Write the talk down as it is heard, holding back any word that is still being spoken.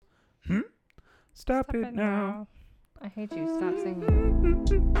Stop it now. I hate you. Stop singing.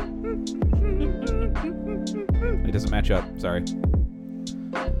 It doesn't match up. Sorry.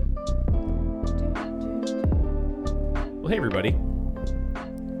 Well, hey, everybody.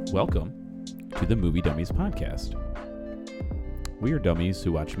 Welcome to the Movie Dummies podcast. We are dummies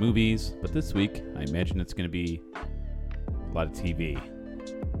who watch movies, but this week, I imagine it's going to be a lot of TV.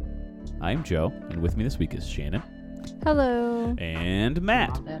 I'm Joe, and with me this week is Shannon. Hello. And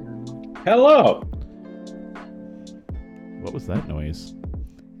Matt. Hello. What was that noise?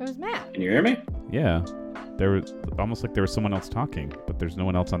 It was Matt. Can you hear me? Yeah. There was almost like there was someone else talking, but there's no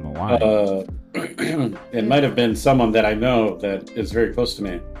one else on the line. It might have been someone that I know that is very close to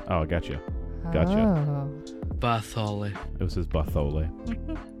me. Oh, gotcha. Gotcha. Oh. Bartholomew. It was his Barthole.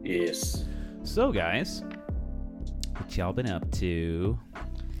 Yes. So, guys, what y'all been up to?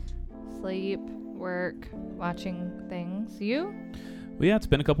 Sleep, work, watching things. You? Well, yeah, it's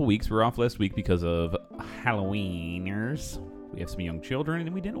been a couple weeks. We were off last week because of Halloweeners. We have some young children,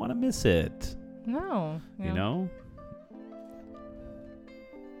 and we didn't want to miss it. No. You know?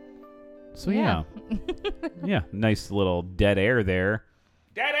 So, yeah. Yeah, nice little dead air there.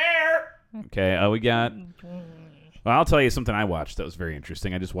 Dead air! Okay, we got... Well, I'll tell you something I watched that was very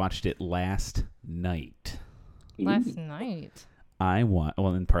interesting. I just watched it last night. Last night. Well,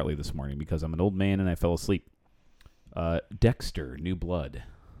 and partly this morning because I'm an old man and I fell asleep. Dexter, New Blood.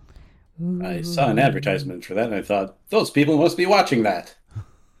 I saw an advertisement for that and I thought, those people must be watching that.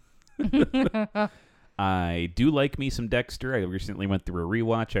 I do like me some Dexter. I recently went through a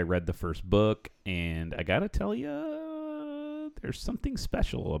rewatch. I read the first book, and I gotta tell you, there's something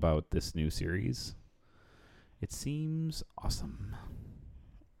special about this new series. It seems awesome.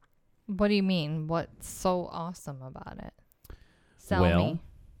 What do you mean? What's so awesome about it? Sell Well, me.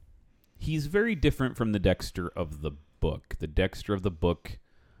 he's very different from the Dexter of the book. The Dexter of the book,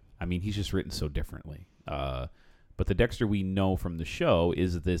 I mean, he's just written so differently. But the Dexter we know from the show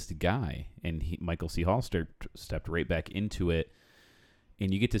is this guy, and Michael C. Hall stepped right back into it,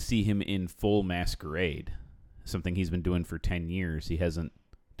 and you get to see him in full masquerade, something he's been doing for 10 years. He hasn't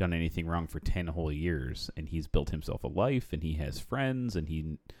done anything wrong for 10 whole years, and he's built himself a life, and he has friends,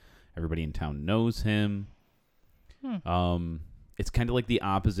 and everybody in town knows him. It's kind of like the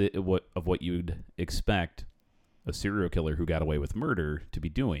opposite of what you'd expect a serial killer who got away with murder to be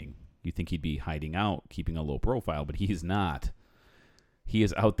doing. You think he'd be hiding out, keeping a low profile, but he's not. He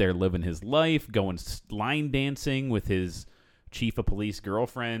is out there living his life, going line dancing with his chief of police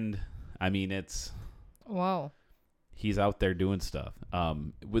girlfriend. I mean, Whoa. he's out there doing stuff.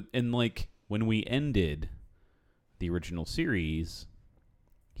 And like when we ended the original series,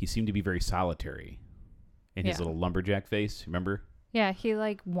 he seemed to be very solitary in his little lumberjack face. Remember? Yeah, he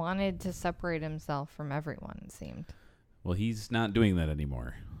wanted to separate himself from everyone, it seemed. Well, he's not doing that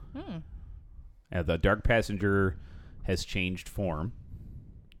anymore. The Dark Passenger has changed form.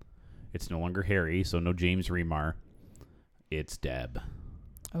 It's no longer Harry, so no James Remar. It's Deb.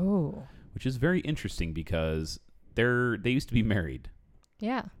 Oh. Which is very interesting because they used to be married.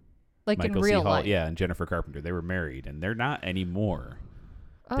 Yeah. Like Michael in real C. Hall, life. yeah, and Jennifer Carpenter. They were married, and they're not anymore.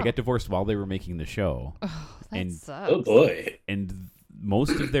 Oh. They got divorced while they were making the show. Oh, that and- sucks. Oh boy. And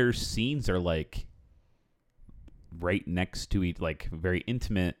most of their scenes are like right next to each, like very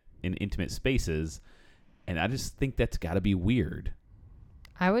intimate in intimate spaces, and I just think that's got to be weird.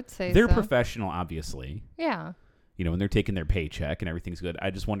 I would say They're so. professional, obviously. Yeah. You know, and they're taking their paycheck and everything's good.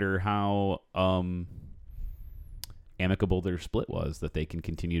 I just wonder how amicable their split was, that they can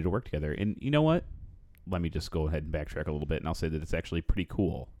continue to work together. And you know what? Let me just go ahead and backtrack a little bit, and I'll say that it's actually pretty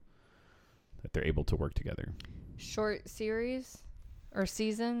cool that they're able to work together. Short series or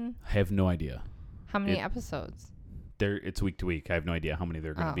season? I have no idea. How many episodes? It's week to week. I have no idea how many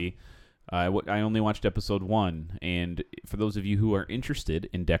they're going to Oh. be. I only watched episode 1, and for those of you who are interested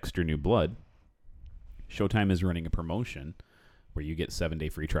in Dexter New Blood, Showtime is running a promotion where you get 7-day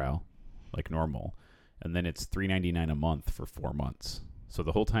free trial, like normal, and then it's $3.99 a month for 4 months. So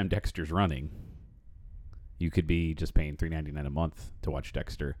the whole time Dexter's running, you could be just paying $3.99 a month to watch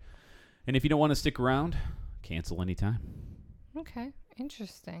Dexter. And if you don't want to stick around, cancel anytime. Okay.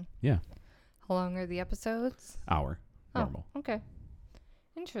 Interesting. Yeah. How long are the episodes? Hour. Normal. Oh, okay.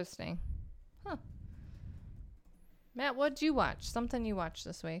 Interesting. Huh. Matt, what'd you watch? Something you watched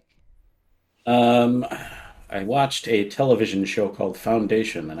this week? I watched a television show called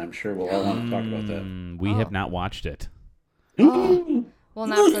Foundation, and I'm sure we'll all want to talk about that. We have not watched it. Oh. Well,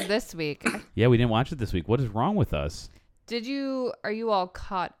 not for this week. Yeah, we didn't watch it this week. What is wrong with us? Are you all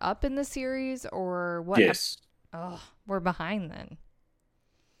caught up in the series or what? Yes. We're behind then.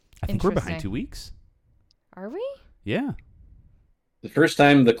 I think we're behind Interesting. 2 weeks. Are we? Yeah. The first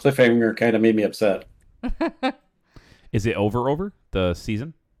time the cliffhanger kind of made me upset. Is it over the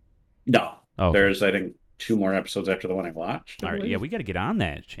season? No, Oh, okay. there's I think 2 more episodes after the one I watched. I All right. believe. Yeah, we got to get on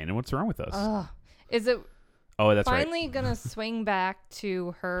that, Shannon. What's wrong with us? Ugh. Is it Oh, that's right. finally gonna swing back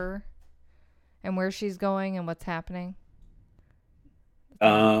to her and where she's going and what's happening?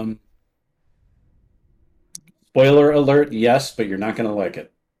 Spoiler alert, yes, but you're not gonna like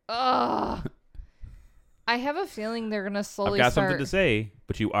it. Ugh. I have a feeling they're gonna I've slowly got start. something to say,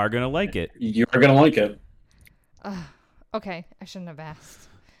 but you are gonna like it. You're gonna like it. Ugh. Okay, I shouldn't have asked.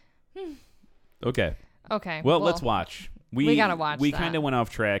 Okay. Okay. Well, let's watch. We gotta watch We that. kind of went off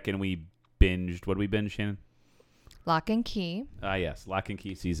track and we binged. What did we binge, Shannon? Lock and Key. Yes, Lock and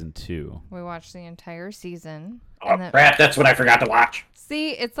Key season 2. We watched the entire season. Oh and then, crap! That's what I forgot to watch.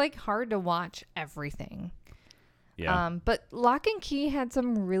 see, it's like hard to watch everything. Yeah. But Lock and Key had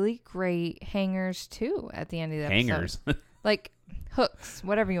some really great hangers too at the end of the episode. Hangers. Like hooks,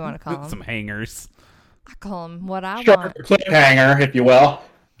 whatever you want to call them. Some hangers. I call them what I Short want. cliffhanger, if you will.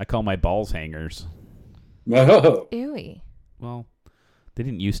 I call my balls hangers. Whoa. Ewy. Well, they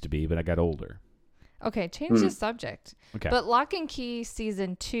didn't used to be, but I got older. Okay, change the subject. Okay. But Lock and Key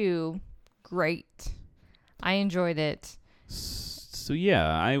season 2, great. I enjoyed it. So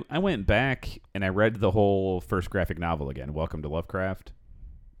yeah, I went back and I read the whole first graphic novel again, Welcome to Lovecraft.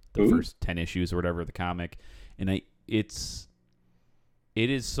 The Ooh. first 10 issues or whatever of the comic. And it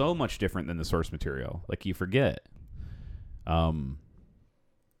is so much different than the source material. Like you forget.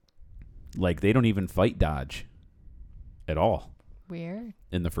 Like they don't even fight Dodge at all Weird.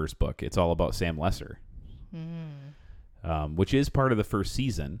 in the first book. It's all about Sam Lesser. Which is part of the first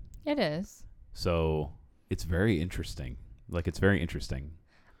season. It is. So it's very interesting. Like it's very interesting.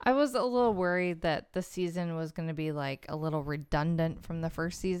 I was a little worried that the season was going to be like a little redundant from the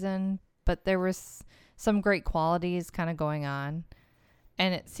first season, but there was some great qualities kind of going on.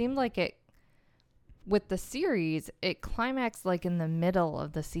 And it seemed like it, with the series, it climaxed like in the middle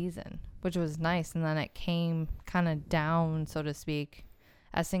of the season, which was nice. And then it came kind of down, so to speak,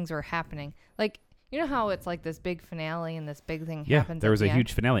 as things were happening. Like, you know how it's like this big finale and this big thing Yeah, happens? there was at a the end?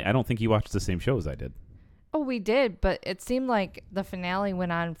 huge finale. I don't think you watched the same show as I did. Oh, we did, but it seemed like the finale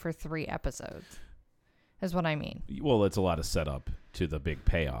went on for 3 episodes, is what I mean. Well, it's a lot of setup to the big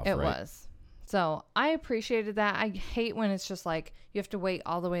payoff, It right? was. So I appreciated that. I hate when it's just like you have to wait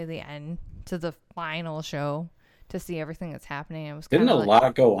all the way to the end to the final show to see everything that's happening. It was Didn't kind a of like,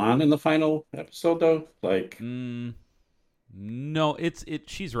 lot go on in the final episode though? Like, No,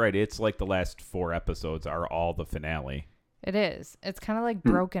 she's right. It's like the last 4 episodes are all the finale. it is. It's kind of like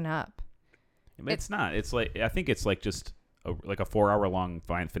broken up. It's not. It's like I think it's like just like a 4-hour long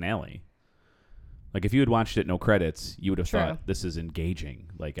finale. Like if you had watched it no credits, you would have True. thought this is engaging.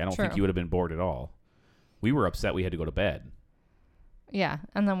 Like I don't think True. you would have been bored at all. We were upset we had to go to bed. Yeah,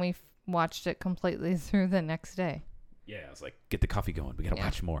 and then we watched it completely through the next day. Yeah, I was like, get the coffee going. We got to Yeah.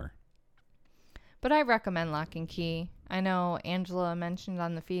 watch more. But I recommend Lock and Key. I know Angela mentioned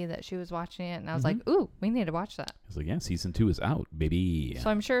on the feed that she was watching it, and I was like, ooh, we need to watch that. I was like, yeah, season 2 is out, baby. So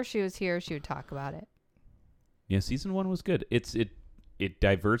I'm sure if she was here, she would talk about it. Yeah, season 1 was good. It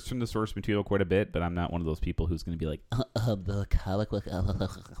diverts from the source material quite a bit, but I'm not one of those people who's going to be like, the comic book.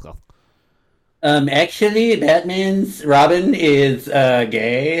 actually, Batman's Robin is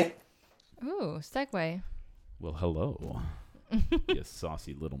gay. Ooh, segue. Well, hello, you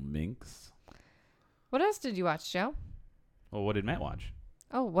saucy little minx. What else did you watch, Joe? Well, what did Matt watch?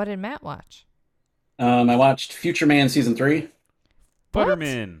 Oh, what did Matt watch? I watched Future Man season 3. What?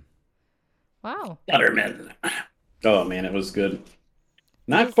 Butterman. Wow. Butterman. Oh man, it was good.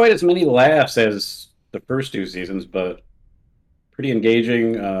 Not quite as many laughs as the first 2 seasons, but pretty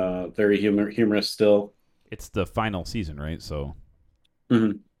engaging. Very humorous still. It's the final season, right? So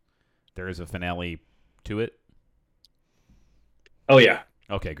Mhm. there is a finale to it. Oh yeah,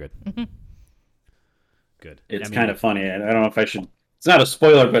 Okay, good. Good. it's kind of funny. I don't know if I should. It's not a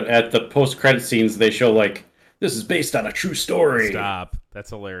spoiler, but at the post-credit scenes, they show like this is based on a true story. Stop. That's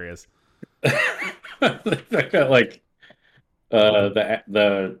hilarious. They got like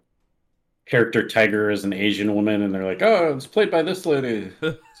the character Tiger is an Asian woman, and they're like, "Oh, it's played by this lady."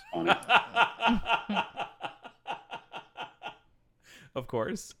 It's funny. Of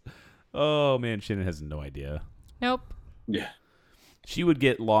course. Oh man, Shannon has no idea. Nope. Yeah. She would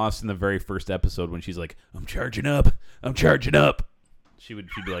get lost in the very first episode when she's like, "I'm charging up. I'm charging up." She'd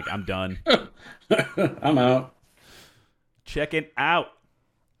be like, "I'm done. I'm out. Check it out."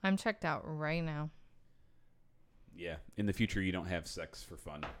 I'm checked out right now. Yeah. In the future, you don't have sex for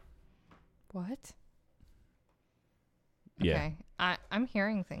fun. What? Yeah. Okay. I'm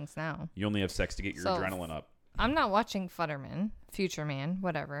hearing things now. You only have sex to get your So- adrenaline up. I'm not watching Futterman, Future Man,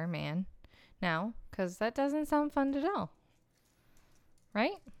 whatever, man, now, because that doesn't sound fun to know.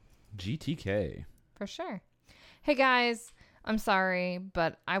 Right? GTK. For sure. Hey, guys, I'm sorry,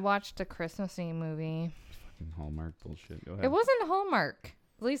 but I watched a Christmassy movie. Fucking Hallmark bullshit. Go ahead. It wasn't Hallmark.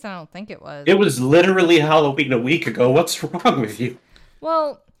 At least I don't think it was. It was literally Halloween a week ago. What's wrong with you?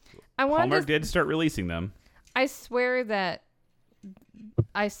 Well, I wanted Hallmark to... did start releasing them. I swear that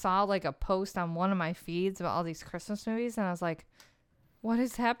I saw like a post on one of my feeds about all these Christmas movies, and I was like, what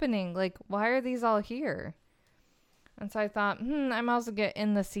is happening? Like, why are these all here? And so I thought, I might as well get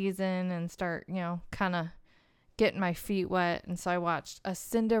in the season and start, kind of getting my feet wet. And so I watched A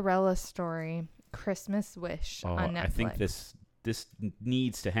Cinderella Story, Christmas Wish on Netflix. I think this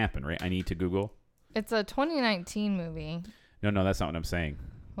needs to happen, right? I need to Google. It's a 2019 movie. No, that's not what I'm saying.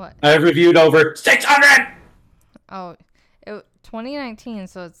 What? I've reviewed over 600! Oh, 2019,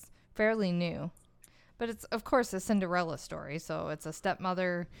 so it's fairly new. But it's, of course, a Cinderella story. So it's a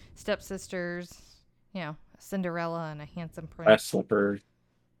stepmother, stepsisters, Cinderella and a handsome prince. Last slipper.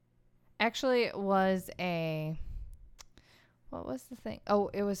 Actually, it was what was the thing?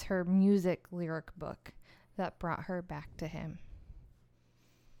 Oh, it was her music lyric book that brought her back to him.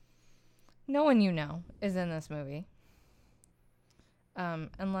 No one is in this movie.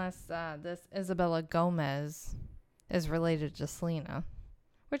 Unless this Isabella Gomez is related to Selena,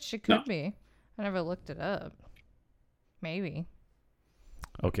 which she could be. I never looked it up. Maybe.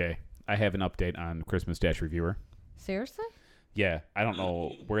 Okay. I have an update on Christmas Dash Reviewer. Seriously? Yeah. I don't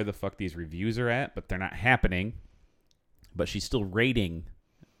know where the fuck these reviews are at, but they're not happening. But she's still rating.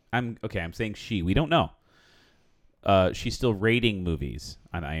 I'm saying she. We don't know. She's still rating movies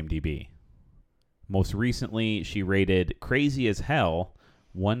on IMDb. Most recently, she rated Crazy as Hell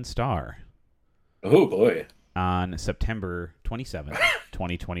 1 star. Oh, boy. On September 27th,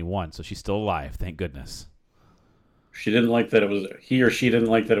 2021. So she's still alive, thank goodness. She didn't like that it was... He or she didn't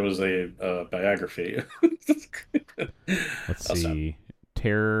like that it was a biography. Let's see.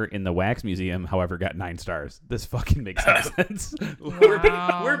 Terror in the Wax Museum, however, got 9 stars. This fucking makes no sense.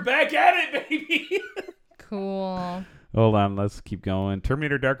 Wow. We're back at it, baby! Cool. Hold on, let's keep going.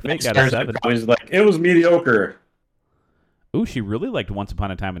 Terminator Dark Fate got a 7. I was like, it was mediocre. Ooh, she really liked Once Upon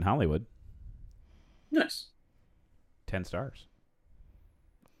a Time in Hollywood. Nice. 10 stars.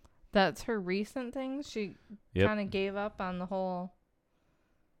 That's her recent thing? She kind of gave up on the whole...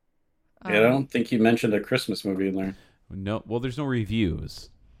 Yeah, I don't think you mentioned a Christmas movie in there. No, well, there's no reviews.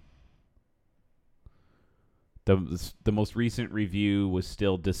 The most recent review was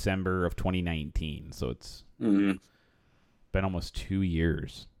still December of 2019, so it's been almost 2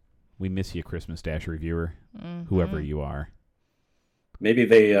 years. We miss you, Christmas Dash Reviewer, whoever you are. Maybe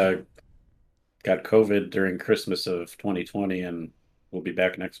they got COVID during Christmas of 2020, and we'll be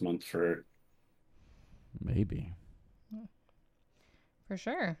back next month for... Maybe. For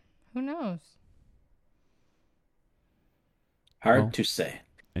sure. Who knows? Hard to say.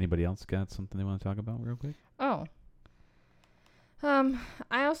 Anybody else got something they want to talk about real quick? Oh.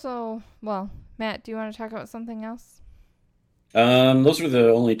 I also... Well, Matt, do you want to talk about something else? Those were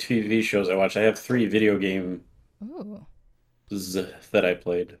the only TV shows I watched. I have 3 video games Ooh. that I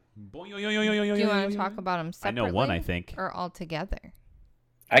played. Do you want to talk about them separately? I know one, I think. Or all together?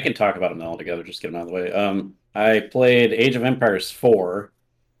 I can talk about them all together, just get them out of the way. I played Age of Empires 4.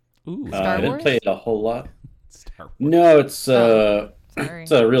 Ooh. Star I didn't Wars? play it a whole lot. Star Wars. No, it's Sorry.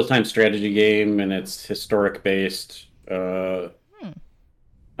 it's a real-time strategy game, and it's historic-based. I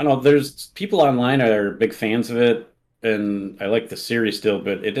don't know, there's people online are big fans of it, and I like the series still,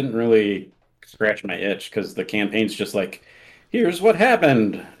 but it didn't really scratch my itch, because the campaign's just like, here's what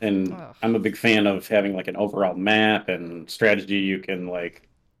happened, and Ugh. I'm a big fan of having like an overall map and strategy. You can like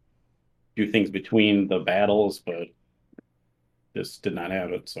do things between the battles, but this did not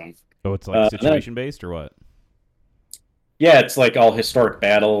have it, so... Oh, it's like situation-based or what? Yeah, it's like all historic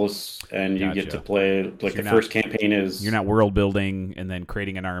battles, and you get Gotcha. to play, like the first campaign is... You're not world building and then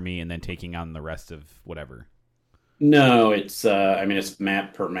creating an army and then taking on the rest of whatever. No, it's, it's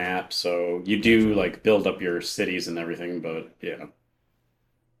map per map, so you do, like, build up your cities and everything, but, yeah.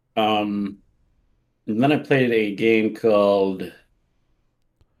 And then I played a game called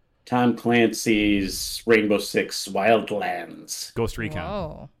Tom Clancy's Rainbow Six Wildlands. Ghost Recon.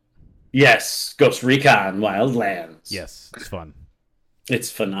 Whoa. Yes, Ghost Recon Wildlands. Yes, it's fun. It's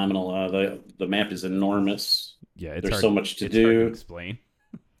phenomenal. The map is enormous. Yeah, it's There's hard, so much to it's hard do. to explain.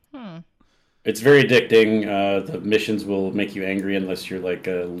 It's very addicting. The missions will make you angry unless you're like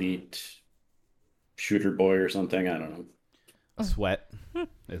an elite shooter boy or something. I don't know. Sweat,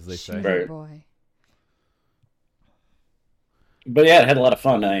 as they say. Shooter Right. boy. But yeah, I had a lot of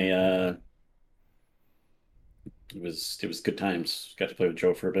fun. I It was good times. Got to play with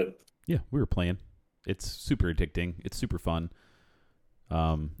Joe for a bit. Yeah, we were playing. It's super addicting. It's super fun.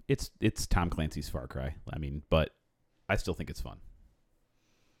 It's Tom Clancy's Far Cry. I mean, but I still think it's fun.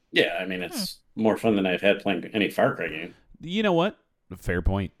 Yeah, I mean it's more fun than I've had playing any Far Cry game. You know what? Fair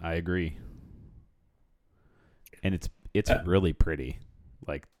point. I agree. And it's Uh, really pretty.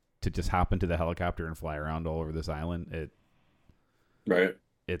 Like to just hop into the helicopter and fly around all over this island. right.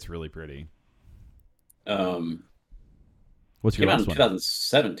 It's really pretty. Um, What's your Came out last in one?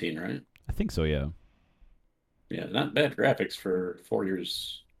 2017, right? I think so. Yeah. Yeah, not bad graphics for 4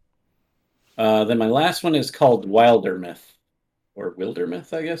 years. Then my last one is called Wilder Myth, or Wilder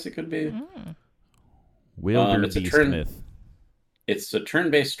Myth, I guess it could be. Mm. Wilder It's a Beast turn. Myth. It's a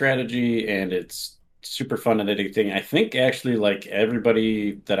turn-based strategy, and it's super fun and addicting. I think actually, like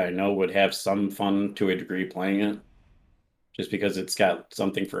everybody that I know would have some fun to a degree playing it, just because it's got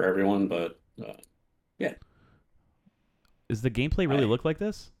something for everyone. But yeah, Does the gameplay really I look like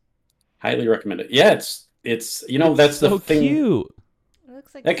this? highly recommend it. Yeah, it's It's that's the so thing cute. It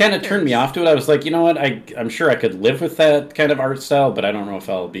looks like that kind of turned me stickers. off to it. I was like, you know what, I'm sure I could live with that kind of art style, but I don't know if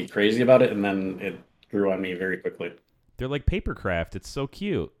I'll be crazy about it. And then it grew on me very quickly. They're like papercraft. It's so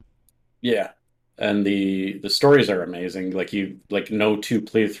cute. Yeah. And the stories are amazing. No two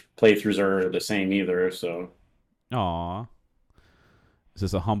playthroughs are the same either. So Aw. Is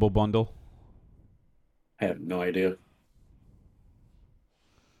this a humble bundle? I have no idea.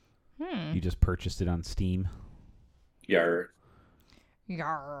 Hmm. You just purchased it on Steam. Yeah.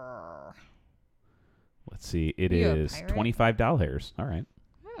 Yarr. Let's see. It You a is pirate? $25. All right.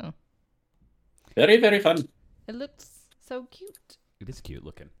 Oh, Very, very fun. it looks so cute. It is cute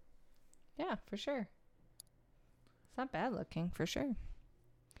looking. Yeah, for sure. It's not bad looking, for sure.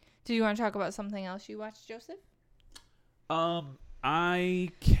 Do you want to talk about something else you watched, Joseph? I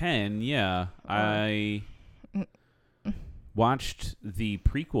can, yeah. I watched the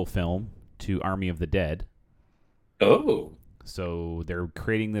prequel film to Army of the Dead. Oh. So they're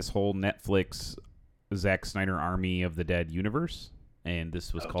creating this whole Netflix Zack Snyder Army of the Dead universe, and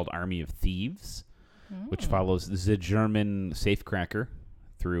this was called Army of Thieves, which follows the German safecracker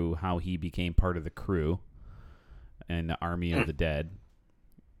through how he became part of the crew in the Army of the Dead,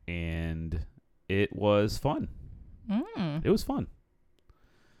 and it was fun. Mm. It was fun.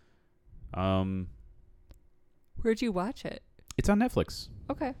 Where'd you watch it? It's on Netflix.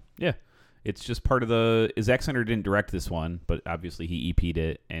 Okay. Yeah. It's just part of the... Zack Snyder didn't direct this one, but obviously he EP'd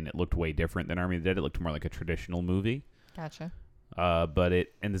it, and it looked way different than Army of the Dead. It looked more like a traditional movie. Gotcha.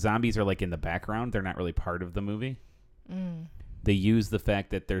 And the zombies are like in the background. They're not really part of the movie. Mm. They use the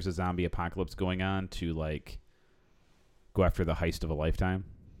fact that there's a zombie apocalypse going on to like go after the heist of a lifetime.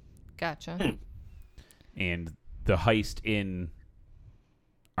 Gotcha. And the heist in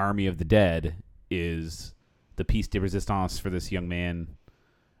Army of the Dead is the piece de resistance for this young man.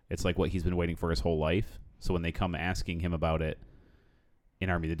 It's like what he's been waiting for his whole life. So when they come asking him about it in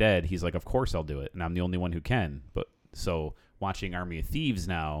Army of the Dead, he's like, of course I'll do it. And I'm the only one who can. But so watching Army of Thieves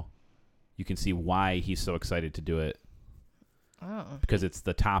now, you can see why he's so excited to do it. Oh. Because it's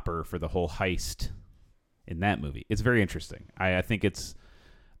the topper for the whole heist in that movie. It's very interesting. I think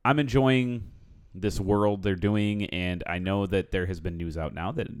I'm enjoying this world they're doing, and I know that there has been news out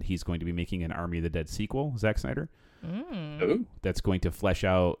now that he's going to be making an Army of the Dead sequel, Zack Snyder, Mm. Oh. that's going to flesh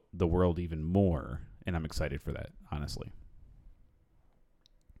out the world even more, and I'm excited for that, honestly.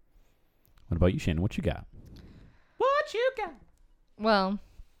 What about you, Shannon? What you got? What you got? Well,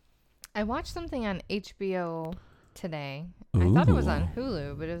 I watched something on HBO today. I thought it was on Ooh.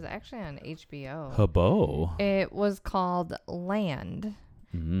 Hulu, but it was actually on HBO. Hubbo. It was called Land.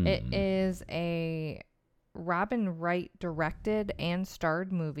 Mm. It is a Robin Wright directed and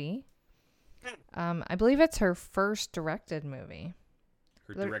starred movie. I believe it's her first directed movie.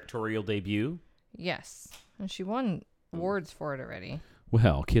 Her directorial debut? Yes. And she won awards for it already.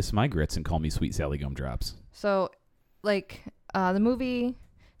 Well, kiss my grits and call me Sweet Sally Gumdrops. So, the movie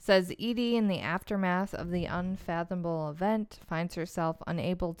says Edie, in the aftermath of the unfathomable event, finds herself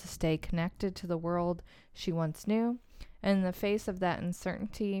unable to stay connected to the world she once knew, and in the face of that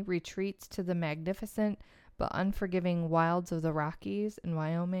uncertainty, retreats to the magnificent but unforgiving wilds of the Rockies in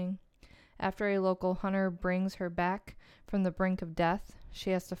Wyoming. After a local hunter brings her back from the brink of death, she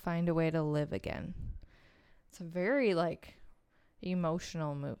has to find a way to live again. It's a very,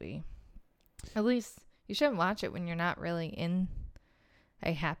 emotional movie. At least you shouldn't watch it when you're not really in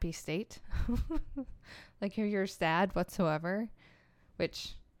a happy state. Like if you're sad whatsoever,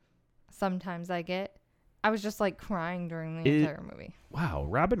 which sometimes I get. I was just crying during the entire movie. Wow,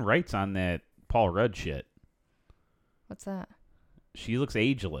 Robin Wright's on that Paul Rudd shit. What's that? She looks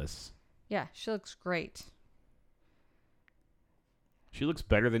ageless. Yeah, she looks great. She looks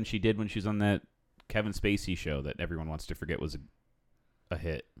better than she did when she was on that Kevin Spacey show that everyone wants to forget was a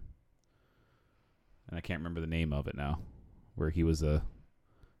hit. And I can't remember the name of it now, where he was a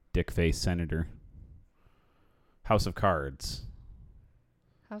dick-faced senator. House of Cards.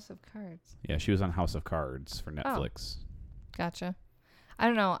 House of Cards. Yeah, she was on House of Cards for Netflix. Gotcha. I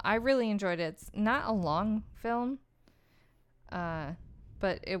don't know. I really enjoyed it. It's not a long film,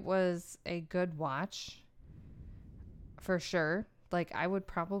 but it was a good watch for sure. Like, I would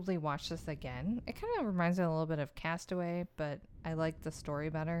probably watch this again. It kind of reminds me a little bit of Castaway, but I like the story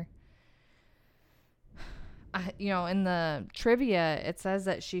better. In the trivia, it says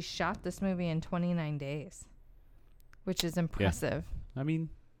that she shot this movie in 29 days, which is impressive. I mean,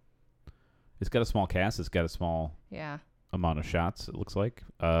 it's got a small cast. It's got a small amount of shots, it looks like.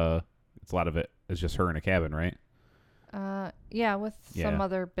 It's a lot of it is just her in a cabin, right? With some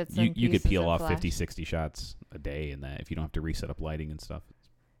other bits and pieces. You could peel of off flash. 50, 60 shots a day in that if you don't have to reset up lighting and stuff.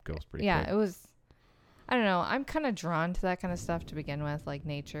 It goes pretty quick. It was, I don't know. I'm kind of drawn to that kind of stuff to begin with, like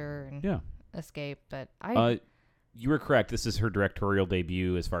nature and escape, but you were correct. This is her directorial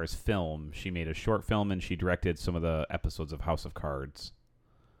debut as far as film. She made a short film and she directed some of the episodes of House of Cards.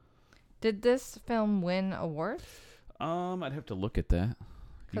 Did this film win awards? I'd have to look at that.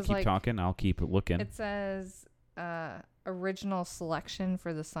 You keep talking, I'll keep looking. It says original selection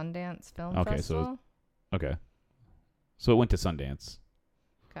for the Sundance Film Festival. So it went to Sundance.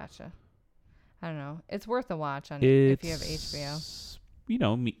 Gotcha. I don't know. It's worth a watch on if you have HBO.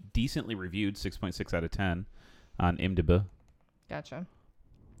 Decently reviewed, 6.6 out of 10 on IMDb. Gotcha.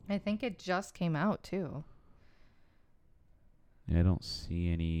 I think it just came out too. I don't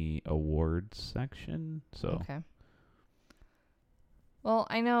see any awards section. So okay. Well,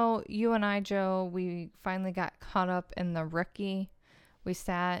 I know you and I, Joe, we finally got caught up in The Rookie. We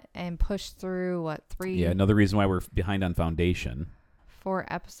sat and pushed through, 3? Yeah, another reason why we're behind on Foundation. 4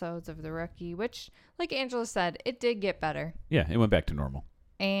 episodes of The Rookie, which, like Angela said, it did get better. Yeah, it went back to normal.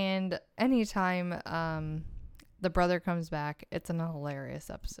 And anytime the brother comes back, it's an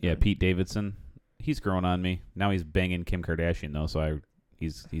hilarious episode. Yeah, Pete Davidson, he's growing on me. Now he's banging Kim Kardashian, though, so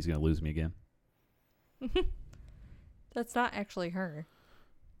he's going to lose me again. That's not actually her.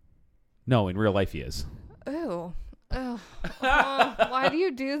 No, in real life he is. Ooh. Oh, why do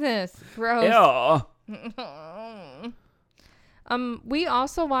you do this? Gross. Yeah. We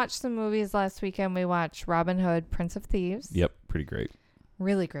also watched some movies last weekend. We watched Robin Hood, Prince of Thieves. Yep, pretty great.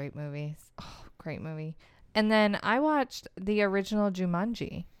 Really great movies. Oh, great movie. And then I watched the original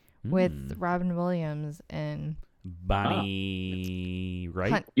Jumanji with Robin Williams and Bonnie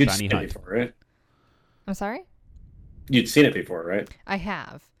Wright. You'd Bonnie seen Hunt. it before, right? I'm sorry? You'd seen it before, right? I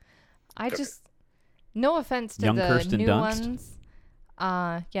have. Okay. No offense to Young the Kirsten new Dunst? ones.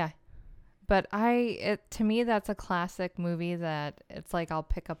 Yeah. But to me, that's a classic movie that it's like I'll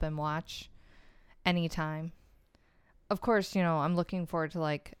pick up and watch anytime. Of course, I'm looking forward to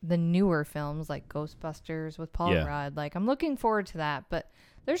like the newer films like Ghostbusters with Paul Rudd. Like I'm looking forward to that, but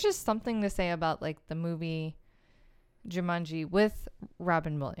there's just something to say about like the movie Jumanji with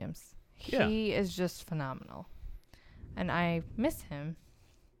Robin Williams. Yeah. He is just phenomenal. And I miss him.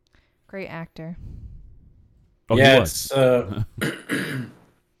 Great actor. Oh, yeah, he was.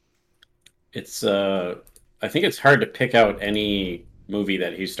 it's I think it's hard to pick out any movie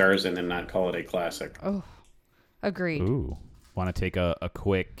that he stars in and not call it a classic. Oh, agreed. Ooh. Want to take a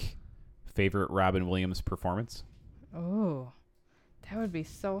quick favorite Robin Williams performance? Oh, that would be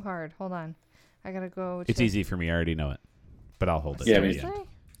so hard. Hold on. I got to go. It's easy for me. I already know it. But I'll hold it. Yeah, till the Seriously? end.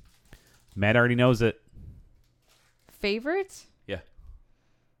 Matt already knows it. Favorite? Yeah.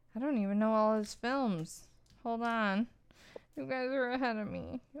 I don't even know all his films. Hold on. You guys are ahead of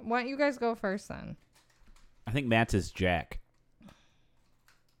me. Why don't you guys go first then? I think Matt's is Jack.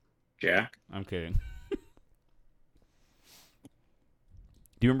 Jack? I'm kidding.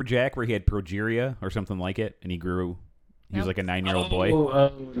 Do you remember Jack where he had progeria or something like it and he grew? He was like a 9-year-old boy.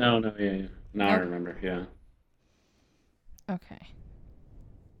 No, yeah. Now I remember, yeah. Okay.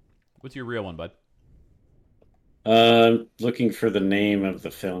 What's your real one, bud? Looking for the name of the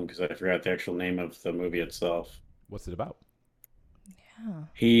film because I forgot the actual name of the movie itself. What's it about? Yeah.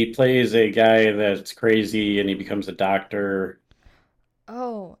 He plays a guy that's crazy and he becomes a doctor.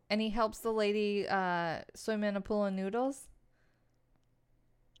 Oh, and he helps the lady swim in a pool of noodles?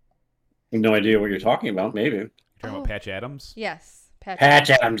 No idea what you're talking about, maybe. You're talking about Patch Adams? Yes. Patch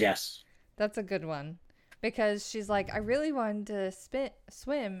Adams, yes. That's a good one. Because she's like, I really wanted to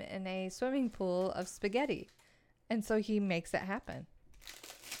swim in a swimming pool of spaghetti. And so he makes it happen.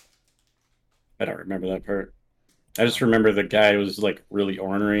 I don't remember that part. I just remember the guy was like really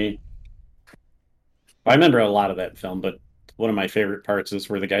ornery. I remember a lot of that film, but one of my favorite parts is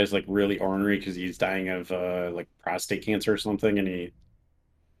where the guy's like really ornery because he's dying of like prostate cancer or something, and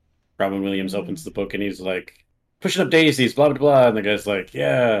Robin Williams opens Mm. the book and he's like, pushing up daisies, blah blah blah, and the guy's like,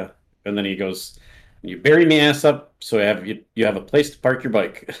 yeah, and then he goes, you bury me ass up, so you have a place to park your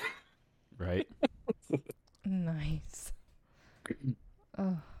bike. Right. Nice.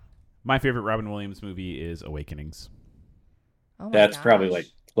 Oh, My favorite Robin Williams movie is Awakenings. oh my That's probably gosh. like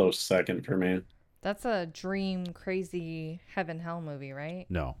close second for me. That's a dream, crazy heaven hell movie, right?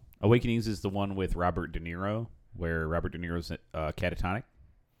 No, Awakenings is the one with Robert De Niro, where Robert De Niro's catatonic,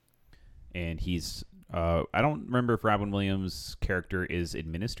 and he's. I don't remember if Robin Williams' character is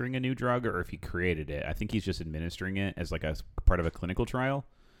administering a new drug or if he created it. I think he's just administering it as like a part of a clinical trial,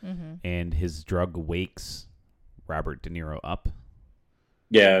 Mm-hmm. and his drug wakes Robert De Niro up,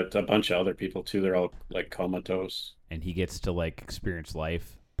 Yeah, it's a bunch of other people too. They're all like comatose. and he gets to like experience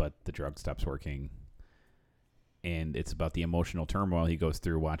life, but the drug stops working. And it's about the emotional turmoil he goes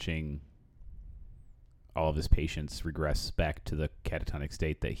through watching all of his patients regress back to the catatonic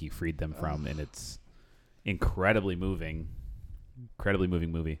state that he freed them from, and it's incredibly moving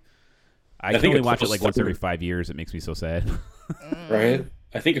movie. I can think only a watch it close like once every third- 5 years. It makes me so sad. Right?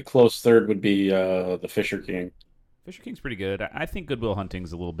 I think a close third would be The Fisher King. Fisher King's pretty good. I think Good Will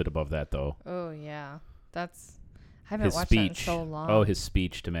Hunting's a little bit above that, though. Oh yeah, that's. I haven't His watched that in speech. so long. Oh, his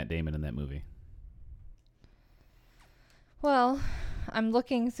speech to Matt Damon in that movie. Well, I'm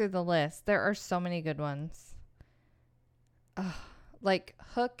looking through the list. There are so many good ones. Like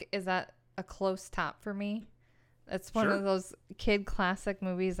Hook is at a close top for me. It's one Sure. of those kid classic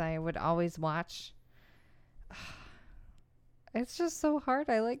movies I would always watch. It's just so hard.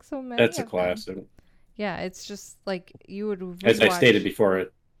 I like so many. That's a of them. classic. Yeah, it's just like you would. As I rewatch- stated before,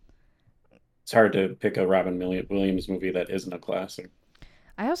 it's hard to pick a Robin Williams movie that isn't a classic.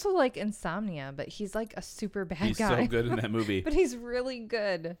 I also like Insomnia, but he's like a super bad He's guy. so good in that movie. But he's really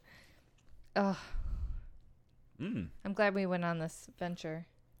good. Ugh, Mm. I'm glad we went on this venture.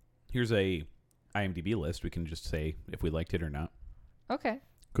 Here's a IMDb list. We can just say if we liked it or not. Okay.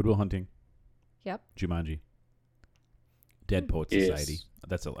 Good Will Hunting. Yep. Jumanji. Dead Poets Yes. Society.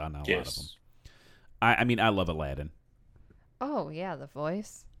 That's on a lot of them. Yes. I mean, I love Aladdin. Oh yeah, The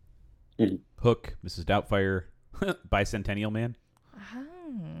Voice. Hook, Mrs. Doubtfire, Bicentennial Man,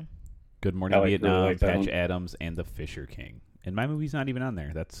 Oh. Good Morning I really Vietnam, like that Patch one. Adams, and The Fisher King. And my movie's not even on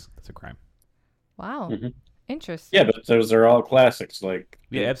there. That's a crime. Wow. Mhm. Interesting. Yeah, but those are all classics. Like,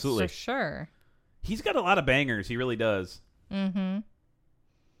 Yeah, absolutely. For sure. He's got a lot of bangers. He really does. Mm-hmm.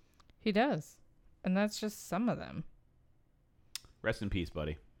 He does. And that's just some of them. Rest in peace,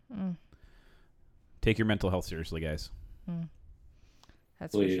 buddy. Mm, Take your mental health seriously, guys.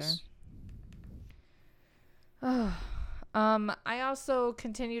 that's for sure. please. Oh. I also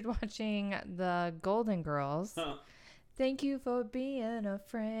continued watching The Golden Girls. Thank you for being a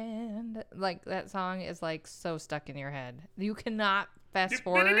friend. Like that song is like so stuck in your head. You cannot fast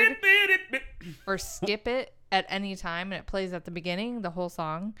forward or skip it at any time, and it plays at the beginning, the whole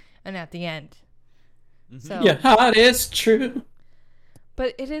song, and at the end. So, Your heart is true.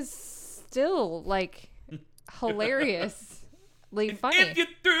 but it is still like hilariously funny. If you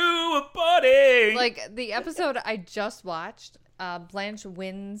threw a party. Like the episode I just watched, Blanche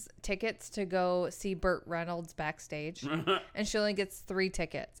wins tickets to go see Burt Reynolds backstage, and she only gets 3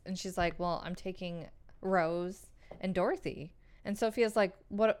 tickets. And she's like, "Well, I'm taking Rose and Dorothy." And Sophia's like,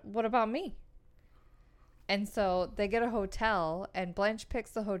 "What about me?" And so they get a hotel, and Blanche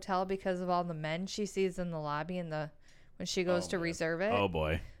picks the hotel because of all the men she sees in the lobby when she goes to reserve it. Oh,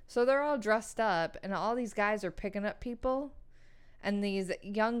 boy. So they're all dressed up, and all these guys are picking up people, and these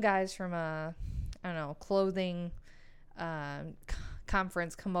young guys from a, I don't know, clothing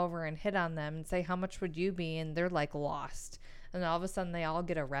conference come over and hit on them and say, "How much would you be?" And they're like lost, and all of a sudden they all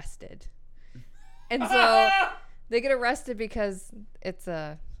get arrested, and so they get arrested because it's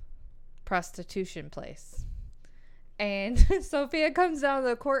a prostitution place. And Sophia comes down to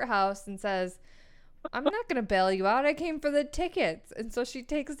the courthouse and says, "I'm not going to bail you out. I came for the tickets." And so she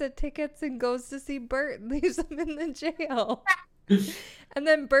takes the tickets and goes to see Bert and leaves him in the jail. And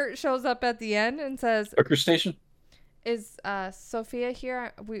then Bert shows up at the end and says, Hooker Station? "Is Sophia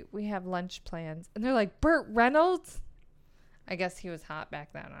here? We have lunch plans." And they're like, "Burt Reynolds?" I guess he was hot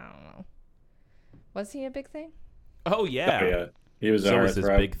back then. I don't know. Was he a big thing? Oh, yeah. Oh, yeah. He was So a was this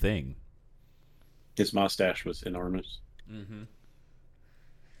heartthrob. big thing. His mustache was enormous. Mm-hmm.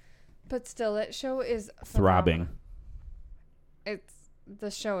 But still, that show is Throbbing. phenomenal.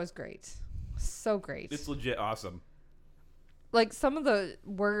 The show is great. So great. It's legit awesome. Like some of the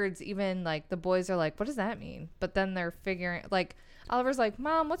words, even like the boys are like, "What does that mean?" But then they're figuring, like Oliver's like,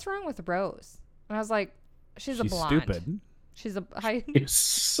 "Mom, what's wrong with Rose?" And I was like, she's a blonde. stupid. She's a You're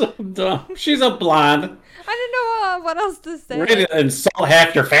so dumb. She's a blonde. I don't know what else to say. Ready to insult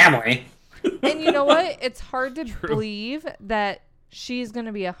half your family. And you know what? It's hard to True. believe that she's going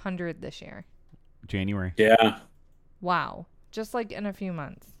to be 100 this year. January. Yeah. Wow. Just like in a few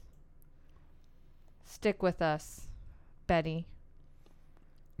months. Stick with us, Betty.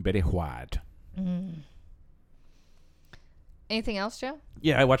 Betty White. Anything else, Joe?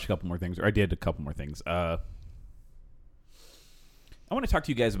 Yeah, I watched a couple more things. Or I did a couple more things. I want to talk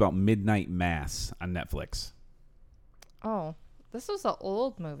to you guys about Midnight Mass on Netflix. Oh, this was an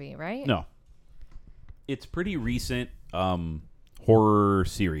old movie, right? No. It's pretty recent horror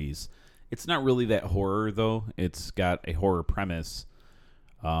series. It's not really that horror, though. It's got a horror premise.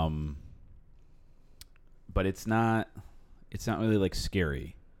 But it's not really like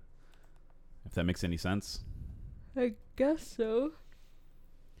scary. If that makes any sense. I guess so.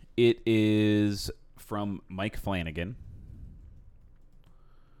 It is from Mike Flanagan.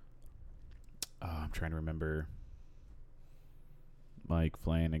 I'm trying to remember. Mike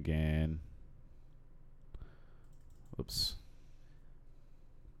Flanagan. Oops.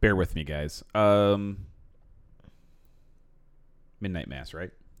 Bear with me, guys. Midnight Mass,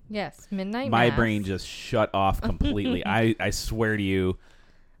 right? Yes, Midnight My Mass. brain just shut off completely. I swear to you.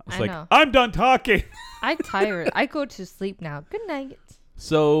 I was I like, know. I'm done talking. I'm tired. I go to sleep now. Good night.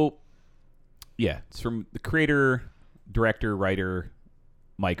 So, yeah, it's from the creator, director, writer,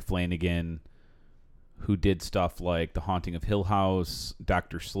 Mike Flanagan, who did stuff like The Haunting of Hill House,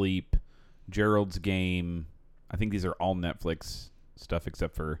 Dr. Sleep, Gerald's Game. I think these are all Netflix stuff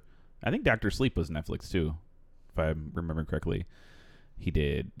except for, I think Dr. Sleep was Netflix too, if I remember correctly. He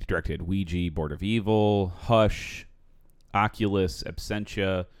directed Ouija, Board of Evil, Hush, Oculus,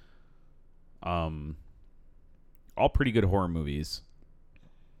 Absentia. All pretty good horror movies.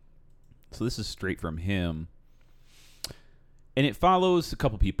 So this is straight from him. And it follows a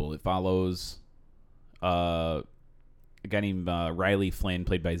couple people. It follows a guy named Riley Flynn,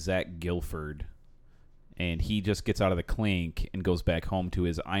 played by Zach Gilford. And he just gets out of the clink and goes back home to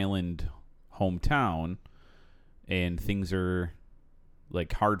his island hometown. And things are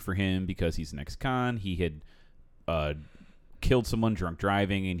like hard for him because he's an ex-con. He had killed someone drunk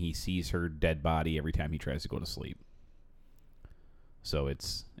driving, and he sees her dead body every time he tries to go to sleep. So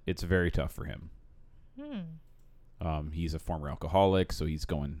it's very tough for him. He's a former alcoholic, so he's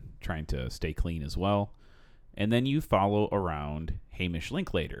trying to stay clean as well. And then you follow around Hamish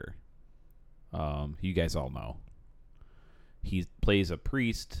Linklater. You guys all know. He plays a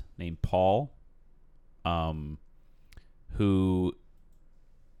priest named Paul, who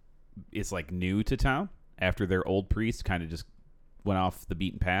is like new to town after their old priest kind of just went off the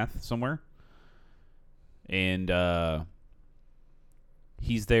beaten path somewhere. And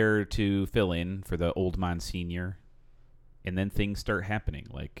he's there to fill in for the old Monsignor. And then things start happening,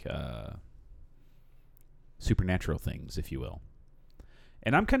 like supernatural things, if you will.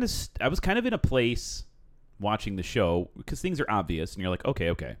 And I was kind of in a place watching the show because things are obvious, and you're like,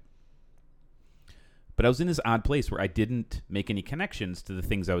 okay. But I was in this odd place where I didn't make any connections to the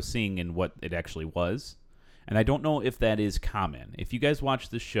things I was seeing and what it actually was. And I don't know if that is common. If you guys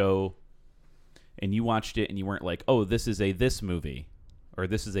watched the show and you watched it and you weren't like, oh, this is a this movie or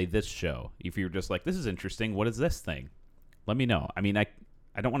this is a this show. If you're just like, this is interesting, what is this thing? Let me know. I mean, I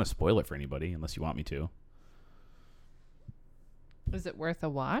don't want to spoil it for anybody unless you want me to. Is it worth a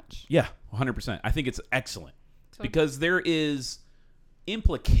watch? Yeah, 100%. I think it's excellent So- because there is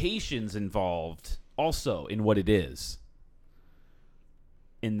implications involved also in what it is.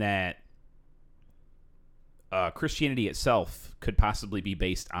 In that Christianity itself could possibly be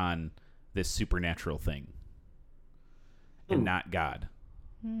based on this supernatural thing and not God.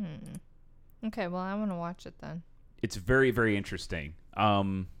 Okay, well, I want to watch it then. It's very, very interesting.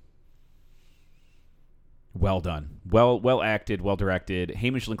 Well done. Well acted, well directed.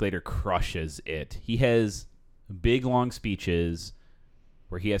 Hamish Linklater crushes it. He has big, long speeches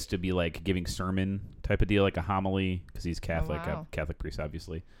where he has to be like giving sermon type of deal, like a homily, because he's Catholic, wow. a Catholic priest,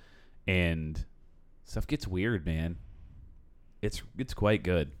 obviously. And stuff gets weird, man. It's quite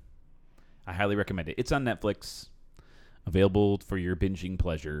good. I highly recommend it. It's on Netflix, available for your binging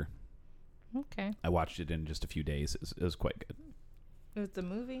pleasure. Okay. I watched it in just a few days. It was quite good. It's a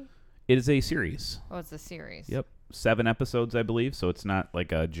movie? It is a series. Oh, it's a series. Yep. 7 episodes, I believe, so it's not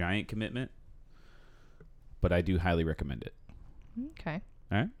like a giant commitment. But I do highly recommend it. Okay.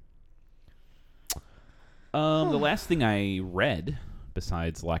 All right. The last thing I read,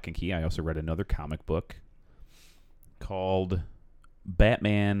 besides Lock and Key, I also read another comic book called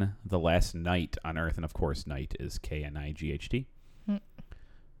Batman: The Last Knight on Earth. And, of course, Knight is Knight.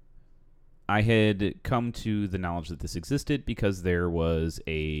 I had come to the knowledge that this existed because there was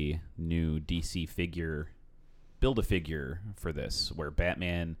a new DC figure, Build-A-Figure for this, where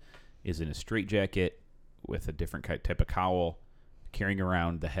Batman is in a straitjacket with a different type of cowl, carrying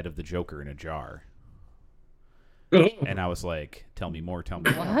around the head of the Joker in a jar. And I was like, tell me more, tell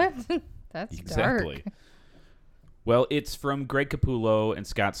me more. What? That's Exactly. dark. Well, it's from Greg Capullo and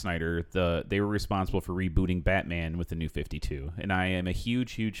Scott Snyder. They were responsible for rebooting Batman with the New 52. And I am a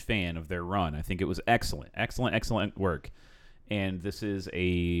huge, huge fan of their run. I think it was excellent. Excellent, excellent work. And this is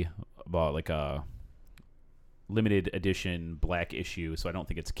a limited edition black issue, so I don't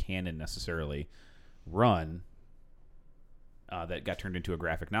think it's canon necessarily, run that got turned into a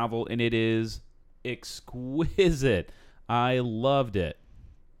graphic novel. And it is exquisite. I loved it.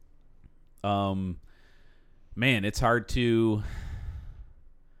 Man, it's hard to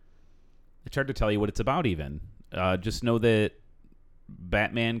tell you what it's about even. Just know that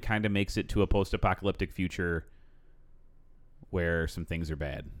Batman kind of makes it to a post-apocalyptic future where some things are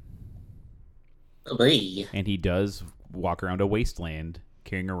bad. Oy. And he does walk around a wasteland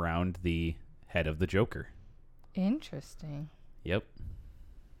carrying around the head of the Joker. Interesting. Yep.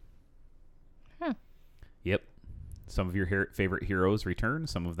 Huh. Yep. Some of your favorite heroes return.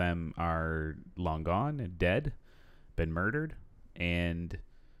 Some of them are long gone and dead, been murdered, and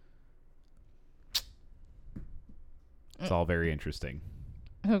it's all very interesting.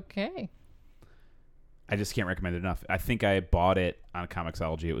 Okay. I just can't recommend it enough. I think I bought it on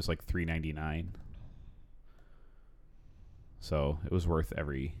Comixology. It was like $3.99. So it was worth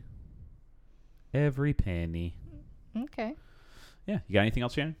every penny. Okay. Yeah. You got anything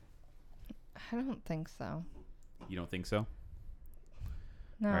else, Shannon? I don't think so. You don't think so?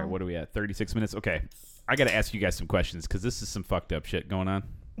 No. All right, what are we at? 36 minutes? Okay. I got to ask you guys some questions because this is some fucked up shit going on.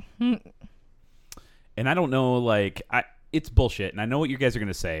 And I don't know, it's bullshit, and I know what you guys are going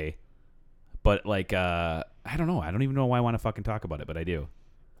to say, but, I don't know. I don't even know why I want to fucking talk about it, but I do.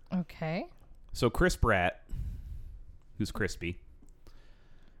 Okay. So Chris Pratt, who's crispy,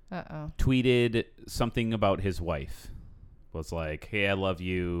 Uh-oh. tweeted something about his wife. Was like, hey, I love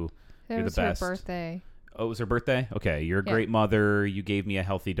you. It You're was the her best. birthday. Oh, it was her birthday? Okay, you're a Yeah. great mother. You gave me a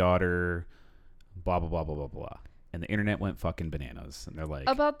healthy daughter. Blah, blah, blah, blah, blah, blah. And the internet went fucking bananas. And they're like...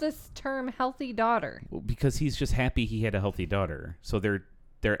 About this term, healthy daughter. Well, because he's just happy he had a healthy daughter. So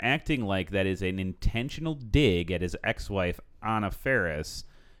they're acting like that is an intentional dig at his ex-wife, Anna Faris,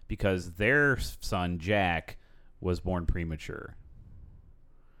 because their son, Jack, was born premature.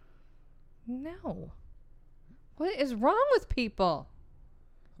 No. What is wrong with people?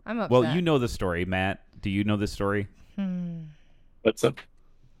 I'm upset. Well, you know the story, Matt. Do you know this story? What's up?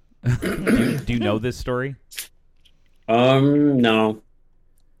 Do you know this story? No.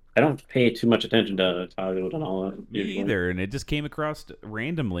 I don't pay too much attention to Hollywood and all that. Me usually. either. And it just came across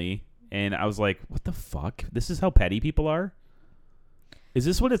randomly, and I was like, what the fuck? This is how petty people are? Is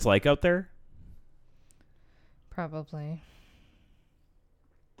this what it's like out there? Probably.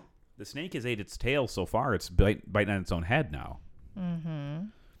 The snake has ate its tail so far. It's biting on its own head now. Mm-hmm.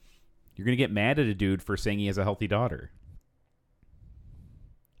 You're going to get mad at a dude for saying he has a healthy daughter.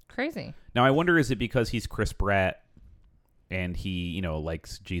 Crazy. Now, I wonder, is it because he's Chris Pratt and he,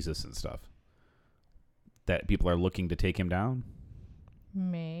 likes Jesus and stuff, that people are looking to take him down?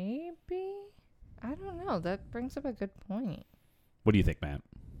 Maybe. I don't know. That brings up a good point. What do you think, Matt?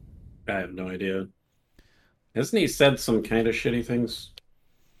 I have no idea. Hasn't he said some kind of shitty things?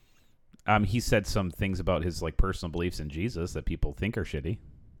 He said some things about his personal beliefs in Jesus that people think are shitty.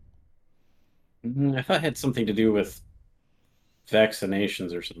 I thought it had something to do with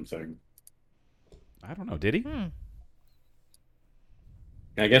vaccinations or something. I don't know. Did he?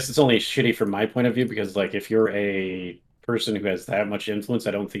 I guess it's only shitty from my point of view because, if you're a person who has that much influence,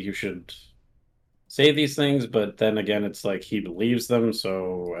 I don't think you should say these things. But then again, it's like he believes them,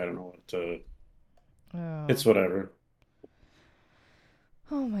 so I don't know what to... Oh. It's whatever.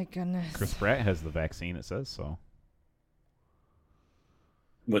 Oh my goodness. Chris Pratt has the vaccine, it says so.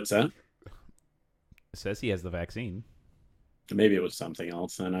 What's that? It says he has the vaccine. Maybe it was something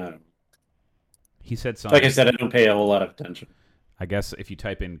else, then I don't know. He said something. Like I said, I don't pay a whole lot of attention. I guess if you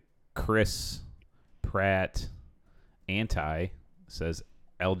type in Chris Pratt anti, it says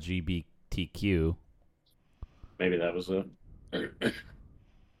LGBTQ. Maybe that was it.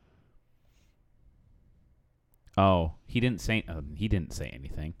 Oh, he didn't say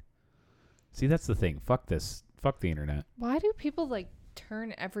anything. See, that's the thing. Fuck this. Fuck the internet. Why do people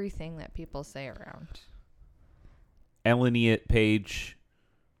turn everything that people say around? Elliot Page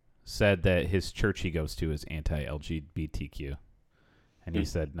said that his church he goes to is anti-LGBTQ. And he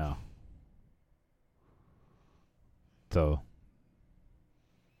said no. So,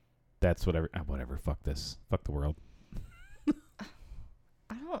 That's whatever. Whatever. Fuck this. Fuck the world.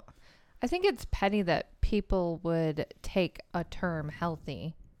 I think it's petty that people would take a term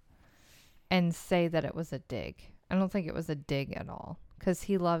healthy and say that it was a dig. I don't think it was a dig at all, because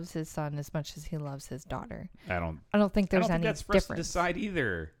he loves his son as much as he loves his daughter. I don't think there's think any that's for difference. us to decide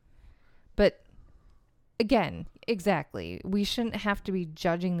either. But again, exactly. We shouldn't have to be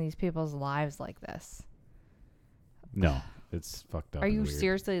judging these people's lives like this. No, it's fucked up. Are you and weird.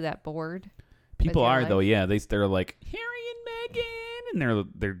 seriously that bored? People your are life? though. Yeah, they're like Harry and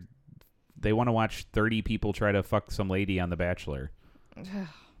Meghan, and they want to watch 30 people try to fuck some lady on The Bachelor.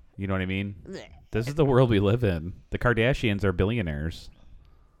 You know what I mean? This is the world we live in. The Kardashians are billionaires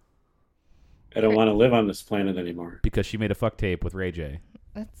I don't want to live on this planet anymore. because she made a fuck tape with Ray J.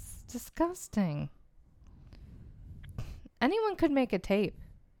 That's disgusting. Anyone could make a tape,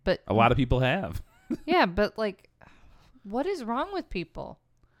 but A lot of people have. yeah, but like, what is wrong with people?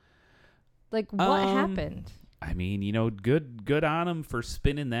 Like, what happened? I mean, good on them for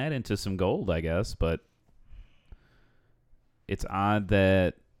spinning that into some gold, I guess. But it's odd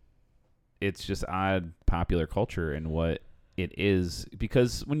that it's just odd popular culture and what it is.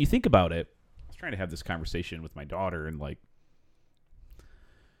 Because when you think about it, I was trying to have this conversation with my daughter and like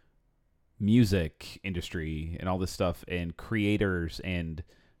music industry and all this stuff and creators and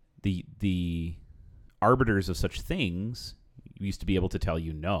the arbiters of such things used to be able to tell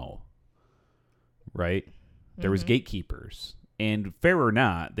you no, right? There was gatekeepers, and fair or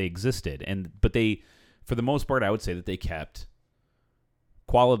not, they existed. But they, for the most part, I would say that they kept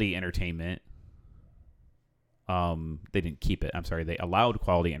quality entertainment. They didn't keep it. I'm sorry. They allowed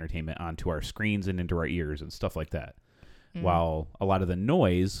quality entertainment onto our screens and into our ears and stuff like that, while a lot of the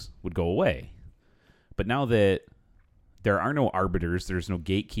noise would go away. But now that there are no arbiters, there's no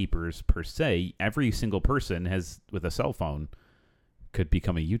gatekeepers per se, every single person with a cell phone could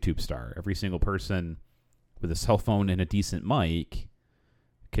become a YouTube star. Every single person with a cell phone and a decent mic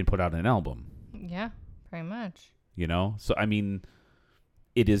can put out an album. Yeah, pretty much. So I mean,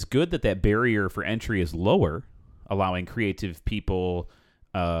 it is good that barrier for entry is lower, allowing creative people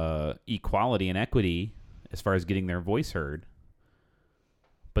equality and equity as far as getting their voice heard.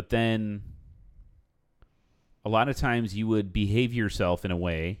 But then a lot of times you would behave yourself in a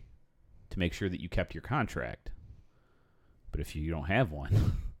way to make sure that you kept your contract. But if you don't have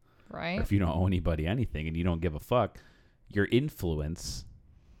one, right? Or if you don't owe anybody anything and you don't give a fuck, your influence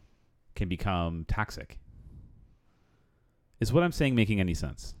can become toxic. Is what I'm saying making any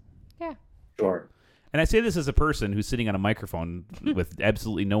sense? Yeah. Sure. And I say this as a person who's sitting on a microphone with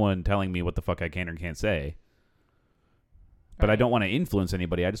absolutely no one telling me what the fuck I can or can't say. But I don't want to influence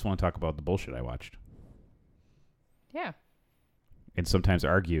anybody. I just want to talk about the bullshit I watched. Yeah. And sometimes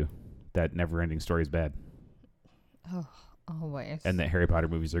argue that Neverending Story is bad. Oh, always. And that Harry Potter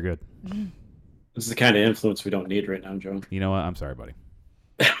movies are good. This is the kind of influence we don't need right now, Joe. You know what? I'm sorry, buddy.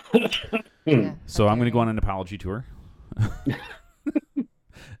 Yeah, So I'm going to go on an apology tour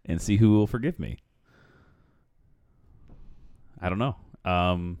and see who will forgive me. I don't know.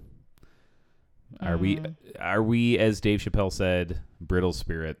 Are we, as Dave Chappelle said, brittle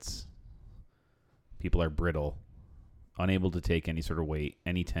spirits? People are brittle, unable to take any sort of weight,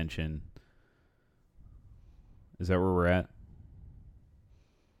 any tension. Is that where we're at?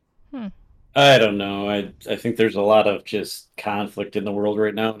 I don't know. I think there's a lot of just conflict in the world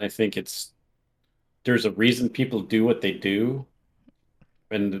right now, and I think there's a reason people do what they do,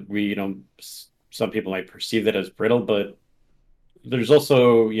 and some people might perceive that as brittle, but there's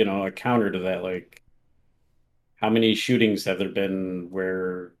also, a counter to that. Like, how many shootings have there been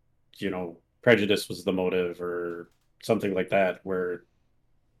where, prejudice was the motive or something like that, where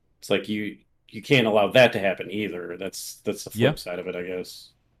it's like you can't allow that to happen either. That's the flip side of it, I guess.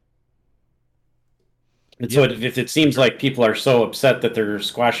 And so if it seems like people are so upset that they're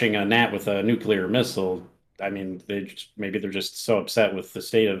squashing a gnat with a nuclear missile, I mean, maybe they're just so upset with the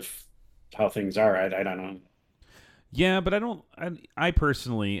state of how things are. I don't know. Yeah, but I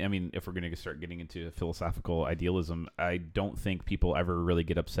personally, I mean, if we're going to start getting into philosophical idealism, I don't think people ever really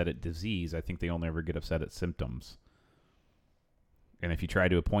get upset at disease. I think they only ever get upset at symptoms. And if you try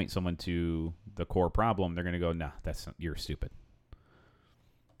to point someone to the core problem, they're going to go, nah, you're stupid.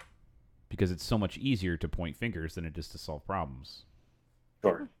 Because it's so much easier to point fingers than it is to solve problems.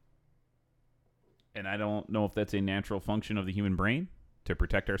 Sure. And I don't know if that's a natural function of the human brain to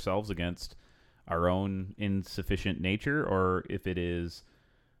protect ourselves against our own insufficient nature, or if it is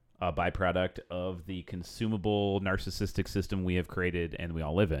a byproduct of the consumable narcissistic system we have created and we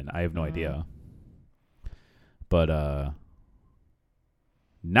all live in. I have no idea. But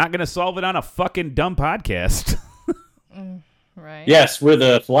not going to solve it on a fucking dumb podcast. Right? Yes, we're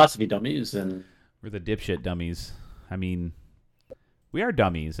the philosophy dummies, and We're the dipshit dummies. I mean, we are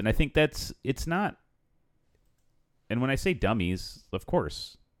dummies, and I think it's not. And when I say dummies, of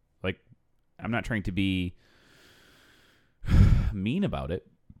course, like, I'm not trying to be mean about it,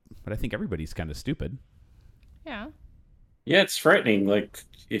 but I think everybody's kind of stupid. Yeah. yeah, it's frightening. Like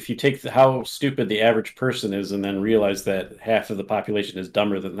if you take how stupid the average person is, and then realize that half of the population is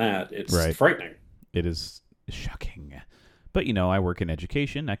dumber than that, it's Right. frightening. It is shocking. But, I work in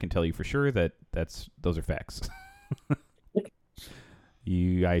education. I can tell you for sure that those are facts.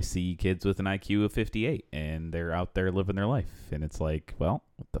 I see kids with an IQ of 58, and they're out there living their life. And it's like, well,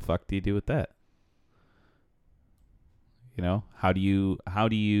 what the fuck do you do with that? How do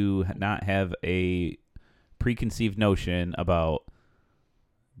you not have a preconceived notion about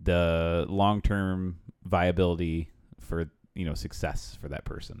the long-term viability for, success for that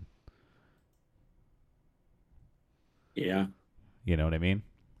person? Yeah. You know what I mean?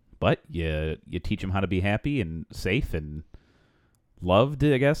 But you teach them how to be happy and safe and loved,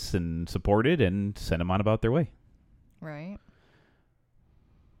 I guess, and supported, and send them on about their way. Right.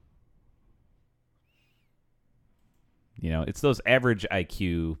 It's those average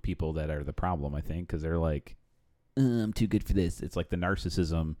IQ people that are the problem, I think, because they're like, I'm too good for this. It's like the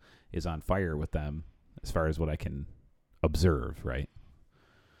narcissism is on fire with them, as far as what I can observe, right?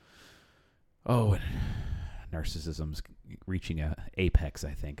 Oh, and narcissism's reaching a apex,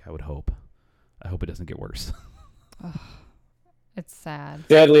 I think. I would hope. I hope it doesn't get worse. It's sad.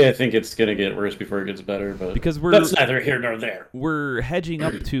 Sadly, I think it's gonna get worse before it gets better. But Because that's neither here nor there. we're hedging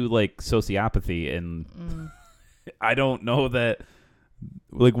up to like sociopathy, and I don't know that.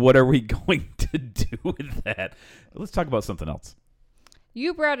 Like, what are we going to do with that? Let's talk about something else.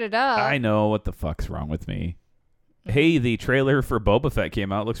 You brought it up. I know what the fuck's wrong with me. Hey, the trailer for Boba Fett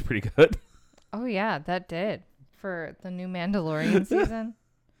came out. Looks pretty good. Oh yeah, that did for the new Mandalorian season.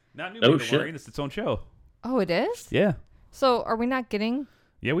 Not new Oh, Mandalorian. shit. It's its own show. Oh, it is? Yeah. So are we not getting?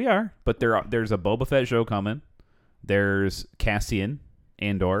 Yeah, we are. But there's a Boba Fett show coming. There's Cassian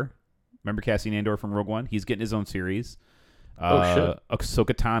Andor. Remember Cassian Andor from Rogue One? He's getting his own series. Oh, shit.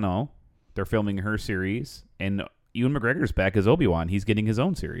 Ahsoka Tano. They're filming her series. And Ewan McGregor's back as Obi-Wan. He's getting his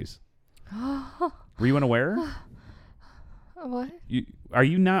own series. Were you unaware? What? Are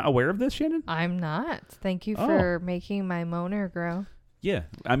you not aware of this, Shannon? I'm not. Thank you Oh. for making my moaner grow. Yeah.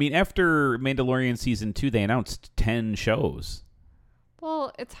 I mean, after Mandalorian Season 2, they announced 10 shows.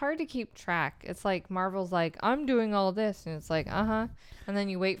 Well, it's hard to keep track. It's like Marvel's like, I'm doing all this. And it's like, uh-huh. And then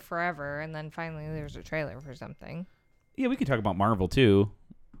you wait forever. And then finally there's a trailer for something. Yeah, we can talk about Marvel, too.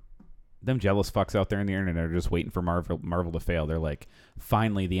 Them jealous fucks out there in the internet are just waiting for Marvel to fail. They're like,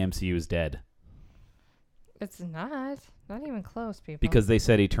 finally, the MCU is dead. It's not. Not even close, people. Because they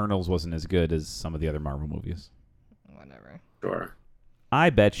said Eternals wasn't as good as some of the other Marvel movies. Whatever. Sure. I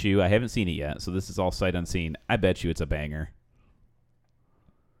bet you, I haven't seen it yet, so this is all sight unseen. I bet you it's a banger.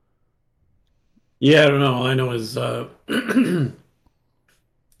 Yeah, I don't know. All I know is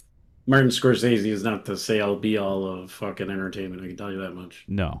Martin Scorsese is not the say-all be-all of fucking entertainment. I can tell you that much.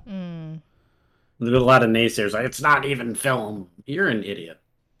 No. There's a lot of naysayers like, it's not even film. You're an idiot.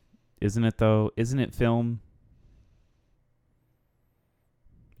 Isn't it, though? Isn't it film?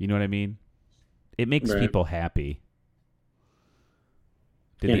 You know what I mean? It makes Right. people happy.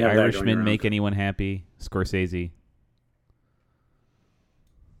 Did Can't The have that going Irishman around. make anyone happy? Scorsese?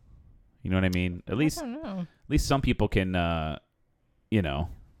 You know what I mean? At least I don't know. some people can, I don't know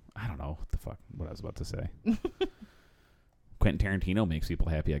what I was about to say. Quentin Tarantino makes people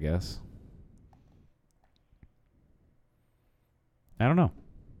happy, I guess. I don't know.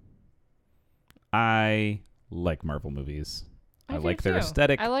 I like Marvel movies. I do like their too.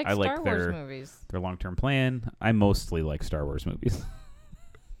 aesthetic. I like Star Wars their movies. long-term plan. I mostly like Star Wars movies.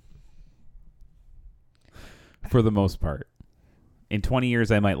 For the most part. In 20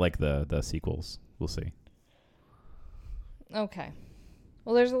 years, I might like the sequels. We'll see. Okay.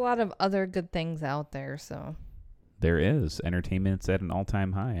 Well, there's a lot of other good things out there, so. There is. Entertainment's at an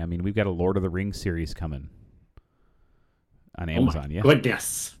all-time high. I mean, we've got a Lord of the Rings series coming on Amazon. Oh my Yeah,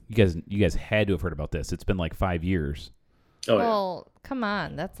 goodness. you guys had to have heard about this. It's been like 5 years. Oh, yeah. Well, come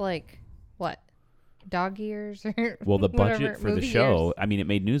on. That's like, what? Dog years? Or Well, the whatever, budget for the movie show, years? I mean, it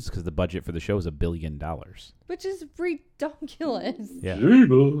made news because the budget for the show is $1 billion. Which is ridiculous. Yeah.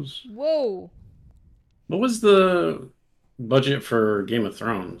 Jeebus. Whoa. What was the budget for Game of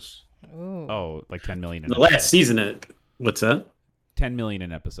Thrones? Ooh. Oh, like 10 million. The last season, what's that? 10 million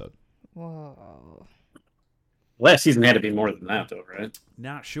an episode. Whoa. Last season had to be more than that, though, right?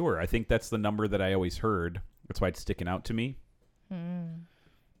 Not sure. I think that's the number that I always heard. That's why it's sticking out to me.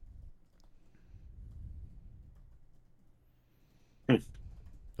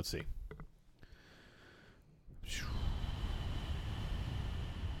 Let's see.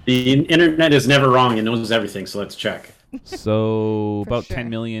 The internet is never wrong and knows everything, so let's check. So about sure. $10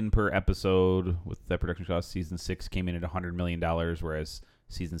 million per episode with that production cost. Season 6 came in at $100 million, whereas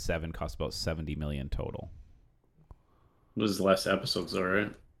season 7 cost about $70 million total. It was less episodes, though,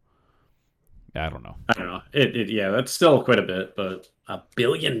 right? I don't know. I don't know. Yeah, that's still quite a bit, but $1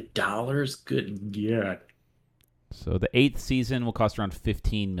 billion? Good God. So the 8th season will cost around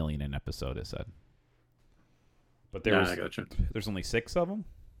 $15 million an episode, it said. But I gotcha. there's only 6 of them.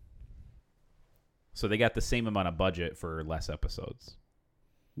 So they got the same amount of budget for less episodes.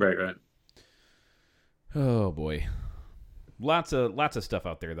 Right. Oh boy. Lots of stuff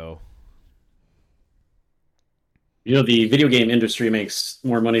out there though. You know, the video game industry makes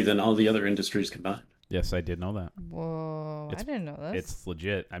more money than all the other industries combined. Yes, I did know that. Whoa, I didn't know this. It's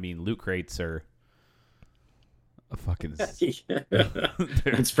legit. I mean, loot crates are a fucking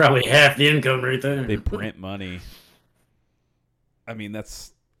It's probably half the income right there. they print money. I mean,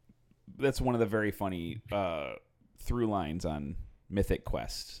 that's one of the very funny through lines on Mythic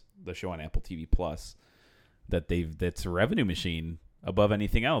Quest, the show on Apple TV Plus, that's a revenue machine above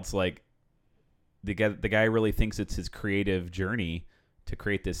anything else. Like the guy really thinks it's his creative journey to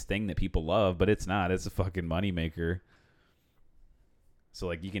create this thing that people love, but it's not. It's a fucking moneymaker. So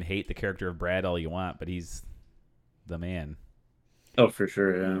like you can hate the character of Brad all you want, but he's the man. Oh, for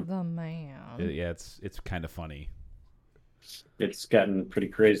sure, yeah. The man. Yeah, it's kind of funny. It's gotten pretty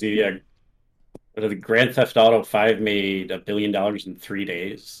crazy. Yeah. The Grand Theft Auto 5 made $1 billion in 3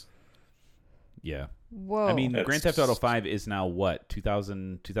 days. Yeah. Whoa. I mean, That's- Grand Theft Auto 5 is now what?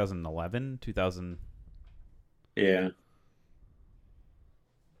 2011? 2000? Yeah.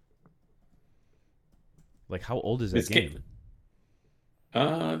 Like, how old is that It's game?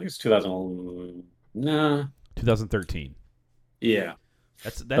 I think it's 2000. Nah. 2013. Yeah.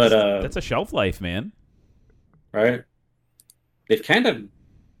 That's a shelf life, man. Right. They've kind of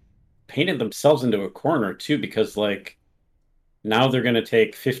painted themselves into a corner too, because like now they're going to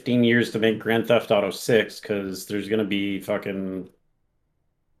take 15 years to make Grand Theft Auto 6 because there's going to be fucking,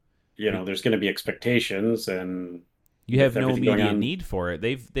 there's going to be expectations and You have with no everything going immediate on. need for it.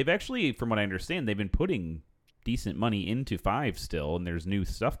 They've actually, from what I understand, they've been putting decent money into 5 still, and there's new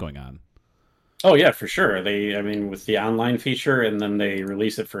stuff going on. Oh yeah, for sure. I mean, with the online feature, and then they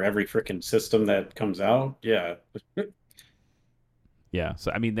release it for every freaking system that comes out. Yeah. Yeah,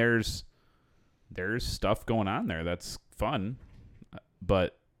 so I mean, there's stuff going on there that's fun,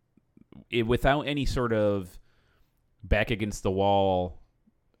 but without any sort of back against the wall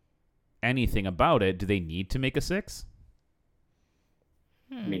anything about it, do they need to make a 6?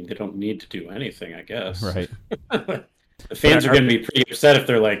 I mean, they don't need to do anything, I guess. Right. The fans are going to be pretty upset if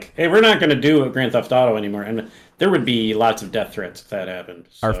they're like, "Hey, we're not going to do a Grand Theft Auto anymore," and there would be lots of death threats if that happened.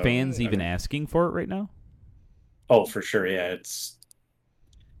 Are So, fans even asking for it right now? Oh, for sure. Yeah,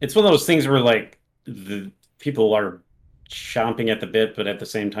 it's one of those things where like the people are chomping at the bit, but at the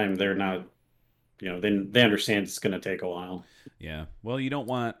same time they're not. They understand it's going to take a while. Yeah. Well, you don't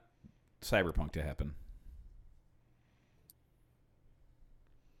want Cyberpunk to happen.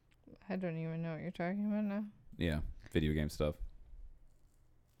 I don't even know what you're talking about now. Yeah, video game stuff.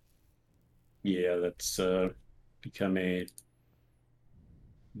 Yeah, that's become a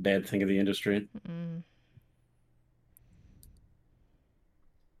bad thing of the industry. Mm.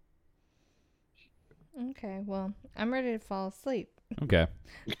 Okay, well, I'm ready to fall asleep. Okay.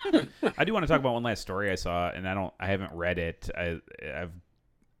 I do want to talk about one last story I saw, and I haven't read it.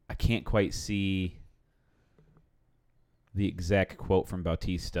 I can't quite see the exact quote from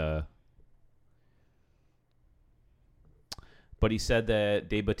Bautista, but he said that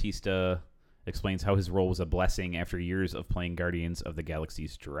Dave Bautista explains how his role was a blessing after years of playing Guardians of the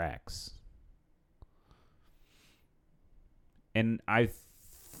Galaxy's Drax. And I've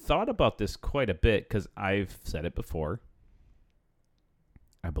thought about this quite a bit because I've said it before.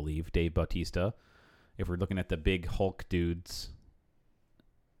 I believe Dave Bautista, if we're looking at the big Hulk dudes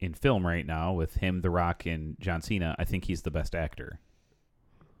in film right now with him, The Rock, and John Cena, I think he's the best actor.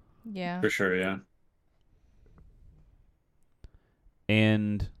 Yeah. For sure, yeah.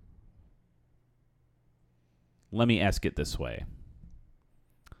 And let me ask it this way.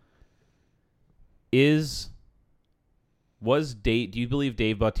 Do you believe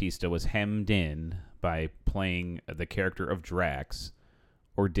Dave Bautista was hemmed in by playing the character of Drax,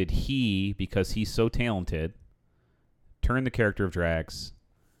 or did he, because he's so talented, turn the character of Drax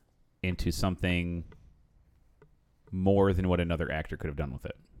into something more than what another actor could have done with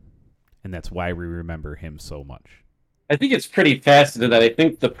it? And that's why we remember him so much. I think it's pretty faceted. That I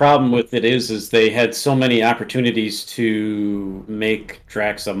think the problem with it is they had so many opportunities to make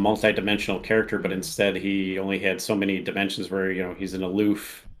Drax a multi-dimensional character, but instead he only had so many dimensions where, he's an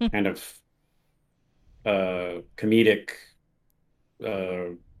aloof kind of comedic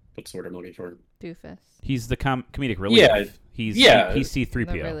what's the word I'm looking for? Doofus. He's the comedic relief. Yeah, He's yeah. he's The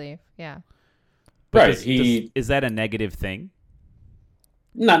C-3PO. relief. Yeah. But Right. is that a negative thing?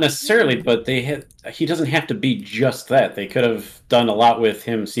 Not necessarily, but he doesn't have to be just that. They could have done a lot with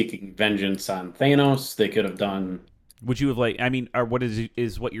him seeking vengeance on Thanos. They could have done Would you have I mean, or what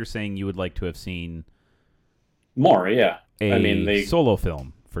is what you're saying you would like to have seen more, yeah. a I mean, solo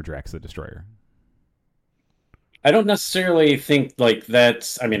film for Drax the Destroyer? I don't necessarily think like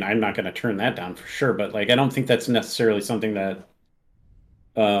that's. I mean, I'm not going to turn that down for sure, but like I don't think that's necessarily something that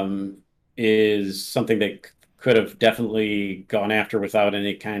um is something that could have definitely gone after without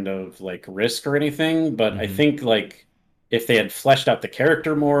any kind of like risk or anything. But I Mhm. think like if they had fleshed out the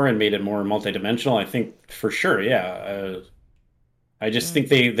character more and made it more multidimensional, I think for sure, yeah. I just think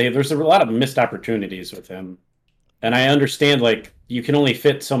they there's a lot of missed opportunities with him, and I understand like you can only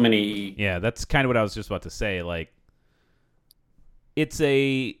fit so many. Yeah, that's kind of what I was just about to say. Like,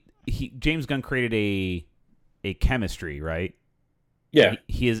 James Gunn created a chemistry, right? Yeah,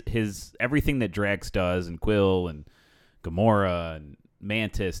 His everything that Drax does, and Quill and Gamora and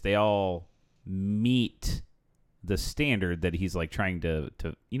Mantis, they all meet the standard that he's like trying to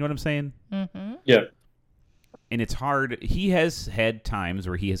you know what I'm saying? Mm-hmm. yeah, And it's hard. He has had times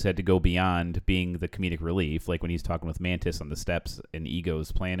where he has had to go beyond being the comedic relief, like when he's talking with Mantis on the steps in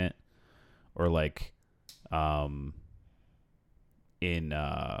Ego's planet, or like in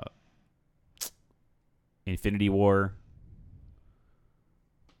Infinity War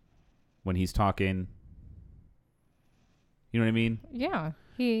when he's talking. You know what I mean? Yeah.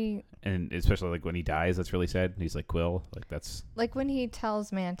 And especially like when he dies, that's really sad. He's like, Quill, like that's Like when he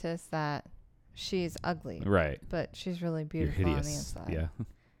tells Mantis that she's ugly, right. but she's really You're beautiful on the hideous. inside. Yeah.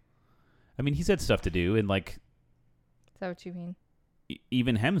 I mean, he's had stuff to do, and like Is that what you mean?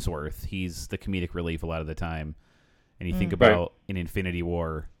 even Hemsworth, he's the comedic relief a lot of the time. And you think Mm. about in Infinity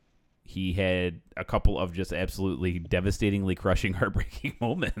War, he had a couple of just absolutely devastatingly crushing, heartbreaking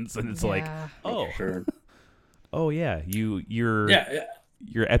moments, and it's like, Yeah. oh, sure. oh yeah, you're Yeah,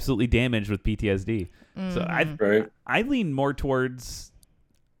 you're absolutely damaged with PTSD. So Mhm. right. I lean more towards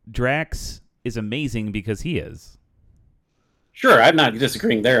Drax is amazing because he is. Sure, I'm not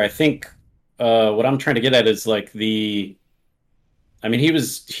disagreeing there. I think what I'm trying to get at is like I mean, he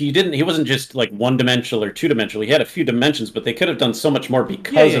wasn't just like one dimensional or two dimensional. He had a few dimensions, but they could have done so much more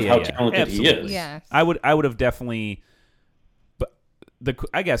because of how talented he Absolutely. is. Yes. I would have definitely. But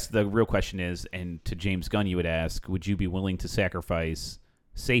I guess the real question is, and to James Gunn, you would ask, would you be willing to sacrifice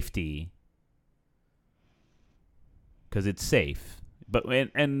safety because it's safe? But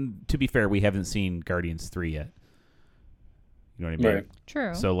and to be fair, we haven't seen Guardians 3 yet. You know what I mean? Right.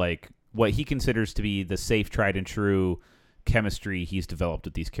 True. So like what he considers to be the safe, tried and true chemistry he's developed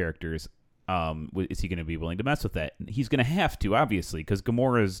with these characters, is he going to be willing to mess with that? He's going to have to, obviously, because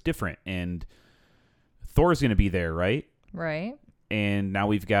Gamora is different and Thor's going to be there, right? Right. And now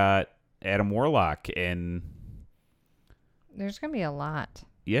we've got Adam Warlock, and There's going to be a lot.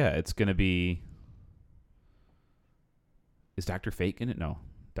 yeah, it's going to be. Is Dr. Fate in it? No,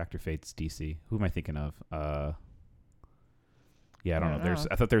 Dr. Fate's DC. Who am I thinking of? Yeah, I don't know.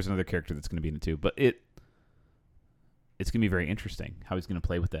 I thought there's another character that's going to be in it too, but it's going to be very interesting how he's going to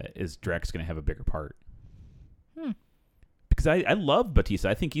play with that. Is Drax going to have a bigger part? Because I love Bautista.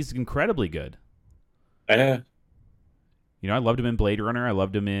 I think he's incredibly good. Yeah. You know, I loved him in Blade Runner. I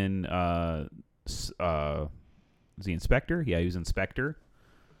loved him in was he Inspector? Yeah, he was Inspector.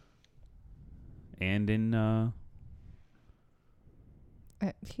 And in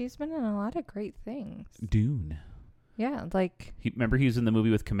He's been in a lot of great things. Dune. Yeah, like. Remember he was in the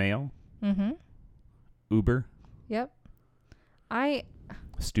movie with Kumail? Mm-hmm. Uber? Yep.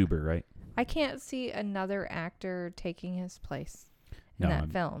 Stuber, right? I can't see another actor taking his place in No,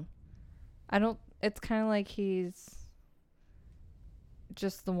 that film. I don't. It's kind of like he's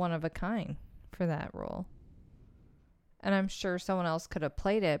just the one of a kind for that role. And I'm sure someone else could have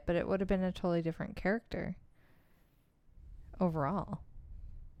played it, but it would have been a totally different character overall.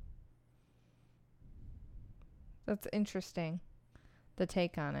 That's interesting, the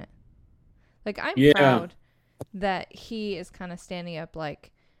take on it. Like, I'm proud that he is kind of standing up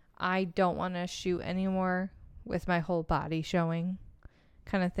like, I don't want to shoot anymore with my whole body showing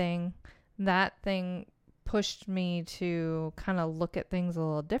kind of thing. That thing pushed me to kind of look at things a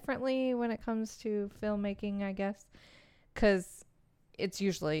little differently when it comes to filmmaking, I guess. Because it's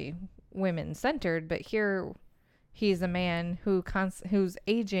usually women-centered, but here he's a man who's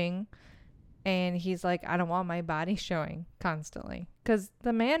aging, and he's like, I don't want my body showing constantly, because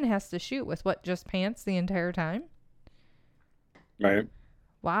the man has to shoot with just pants the entire time. Right.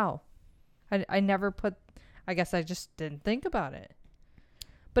 Wow. I never I guess I just didn't think about it.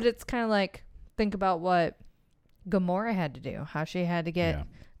 But it's kind of like, think about what Gamora had to do, how she had to get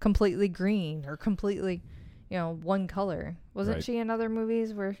completely green or completely, one color. Wasn't she in other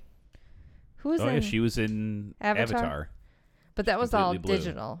movies where, who was in? Yeah, she was in Avatar. But that was all blue.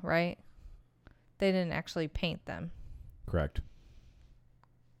 digital, right? They didn't actually paint them. Correct.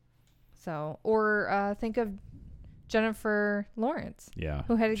 So, or think of Jennifer Lawrence. Yeah.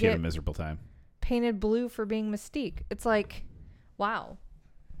 Who had to she had get a miserable time. painted blue for being Mystique. It's like, wow.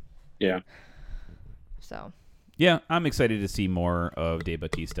 Yeah. So. Yeah, I'm excited to see more of Dave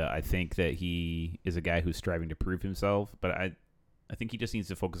Bautista. I think that he is a guy who's striving to prove himself, but I think he just needs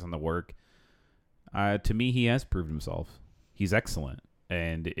to focus on the work. To me, he has proved himself. He's excellent.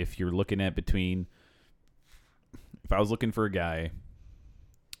 And if you're looking at if I was looking for a guy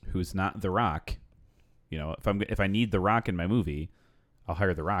who's not The Rock, if I need The Rock in my movie, I'll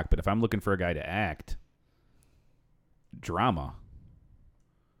hire The Rock. But if I'm looking for a guy to act drama,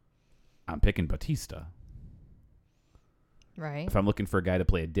 I'm picking Bautista. Right. If I'm looking for a guy to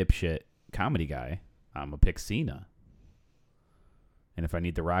play a dipshit comedy guy, I'm going to pick Cena. And if I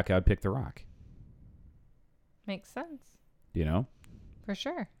need The Rock, I'd pick The Rock. Makes sense. For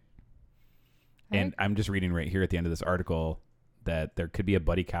sure. And I'm just reading right here at the end of this article that there could be a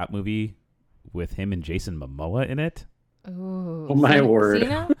buddy cop movie with him and Jason Momoa in it. Ooh. Oh, my word.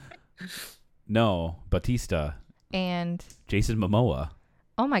 Cena? No, Bautista. And Jason Momoa.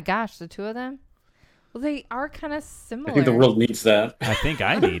 oh my gosh, the two of them? Well, they are kind of similar. I think the world needs that. I think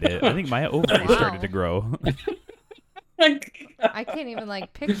I need it. I think my ovaries Wow. started to grow. I can't even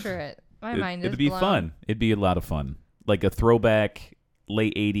picture it. My mind is It'd be blown. fun. It'd be a lot of fun. Like a throwback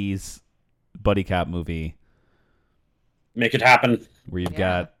late 80s buddy cop movie Make it happen. where you've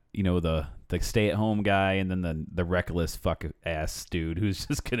got, the stay-at-home guy and then the reckless fuck-ass dude who's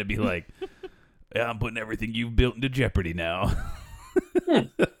just going to be like, yeah, I'm putting everything you've built into jeopardy now.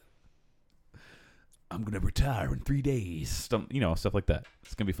 I'm going to retire in 3 days. Stuff like that.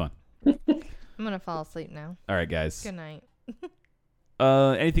 It's going to be fun. I'm going to fall asleep now. All right, guys. Good night.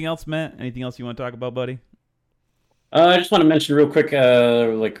 Anything else, Matt? Anything else you want to talk about, buddy? I just want to mention real quick,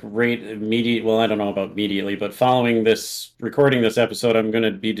 rate immediate. Well, I don't know about immediately, but following recording this episode, I'm going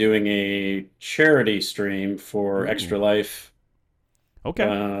to be doing a charity stream for Ooh. Extra Life.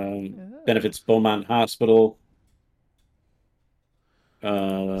 Okay. Benefits Beaumont Hospital.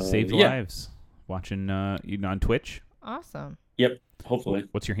 Save lives. Watching you on Twitch. Awesome. Yep, hopefully.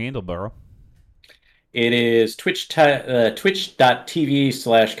 What's your handle, Burrow? It is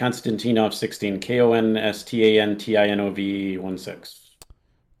twitch.tv/Konstantinov16, KONSTANTINOV16.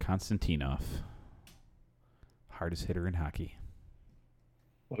 Konstantinov. Hardest hitter in hockey.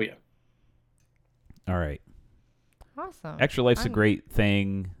 Oh, yeah. All right. Awesome. Extra Life's a great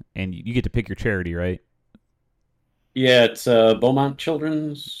thing, and you get to pick your charity, right? Yeah, it's Beaumont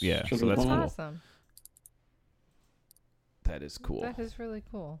Children's. Yeah, so Children's that's Beaumont. cool. Awesome. That is cool. That is really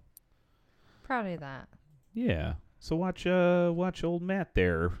cool. Proud of that. Yeah. So watch old Matt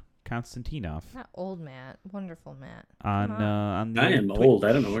there, Konstantinov, Not old Matt. Wonderful Matt. on the I am Twitch. old.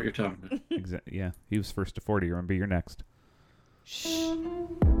 I don't know what you're talking about. Yeah, he was first to 40. Remember, you're next.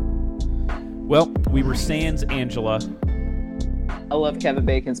 Well, we were sans Angela I love Kevin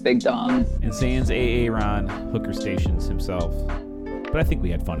Bacon's Big Dong. and sans Aaron Hooker Stations himself. But I think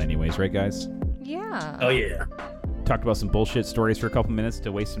we had fun anyways, right, guys? Yeah. Oh, yeah. Talked about some bullshit stories for a couple minutes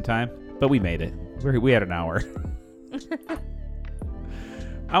to waste some time, but we made it. We had an hour.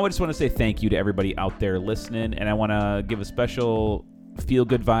 I just want to say thank you to everybody out there listening, and I want to give a special feel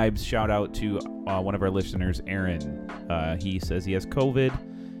good vibes shout out to one of our listeners, Aaron. He says he has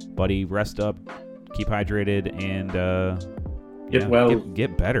COVID. Buddy, rest up, keep hydrated, and Get well.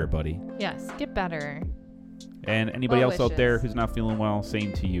 Get better, buddy. Yes. Get better. And anybody Well else out there wishes. who's not feeling well,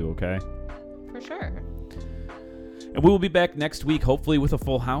 same to you, okay? For sure. And we will be back next week, hopefully with a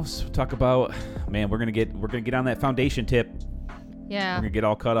full house. Talk about, man, we're gonna get on that foundation tip. Yeah. We're gonna get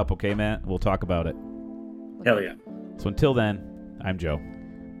all caught up, okay, Matt? We'll talk about it. Hell yeah. So until then, I'm Joe.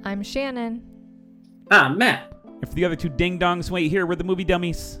 I'm Shannon. Matt. And for the other two ding dongs, wait here, we're the movie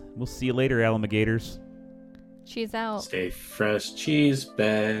dummies. We'll see you later, alligators. Cheese out. Stay fresh cheese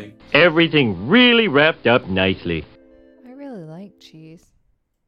bag. Everything really wrapped up nicely. I really like cheese.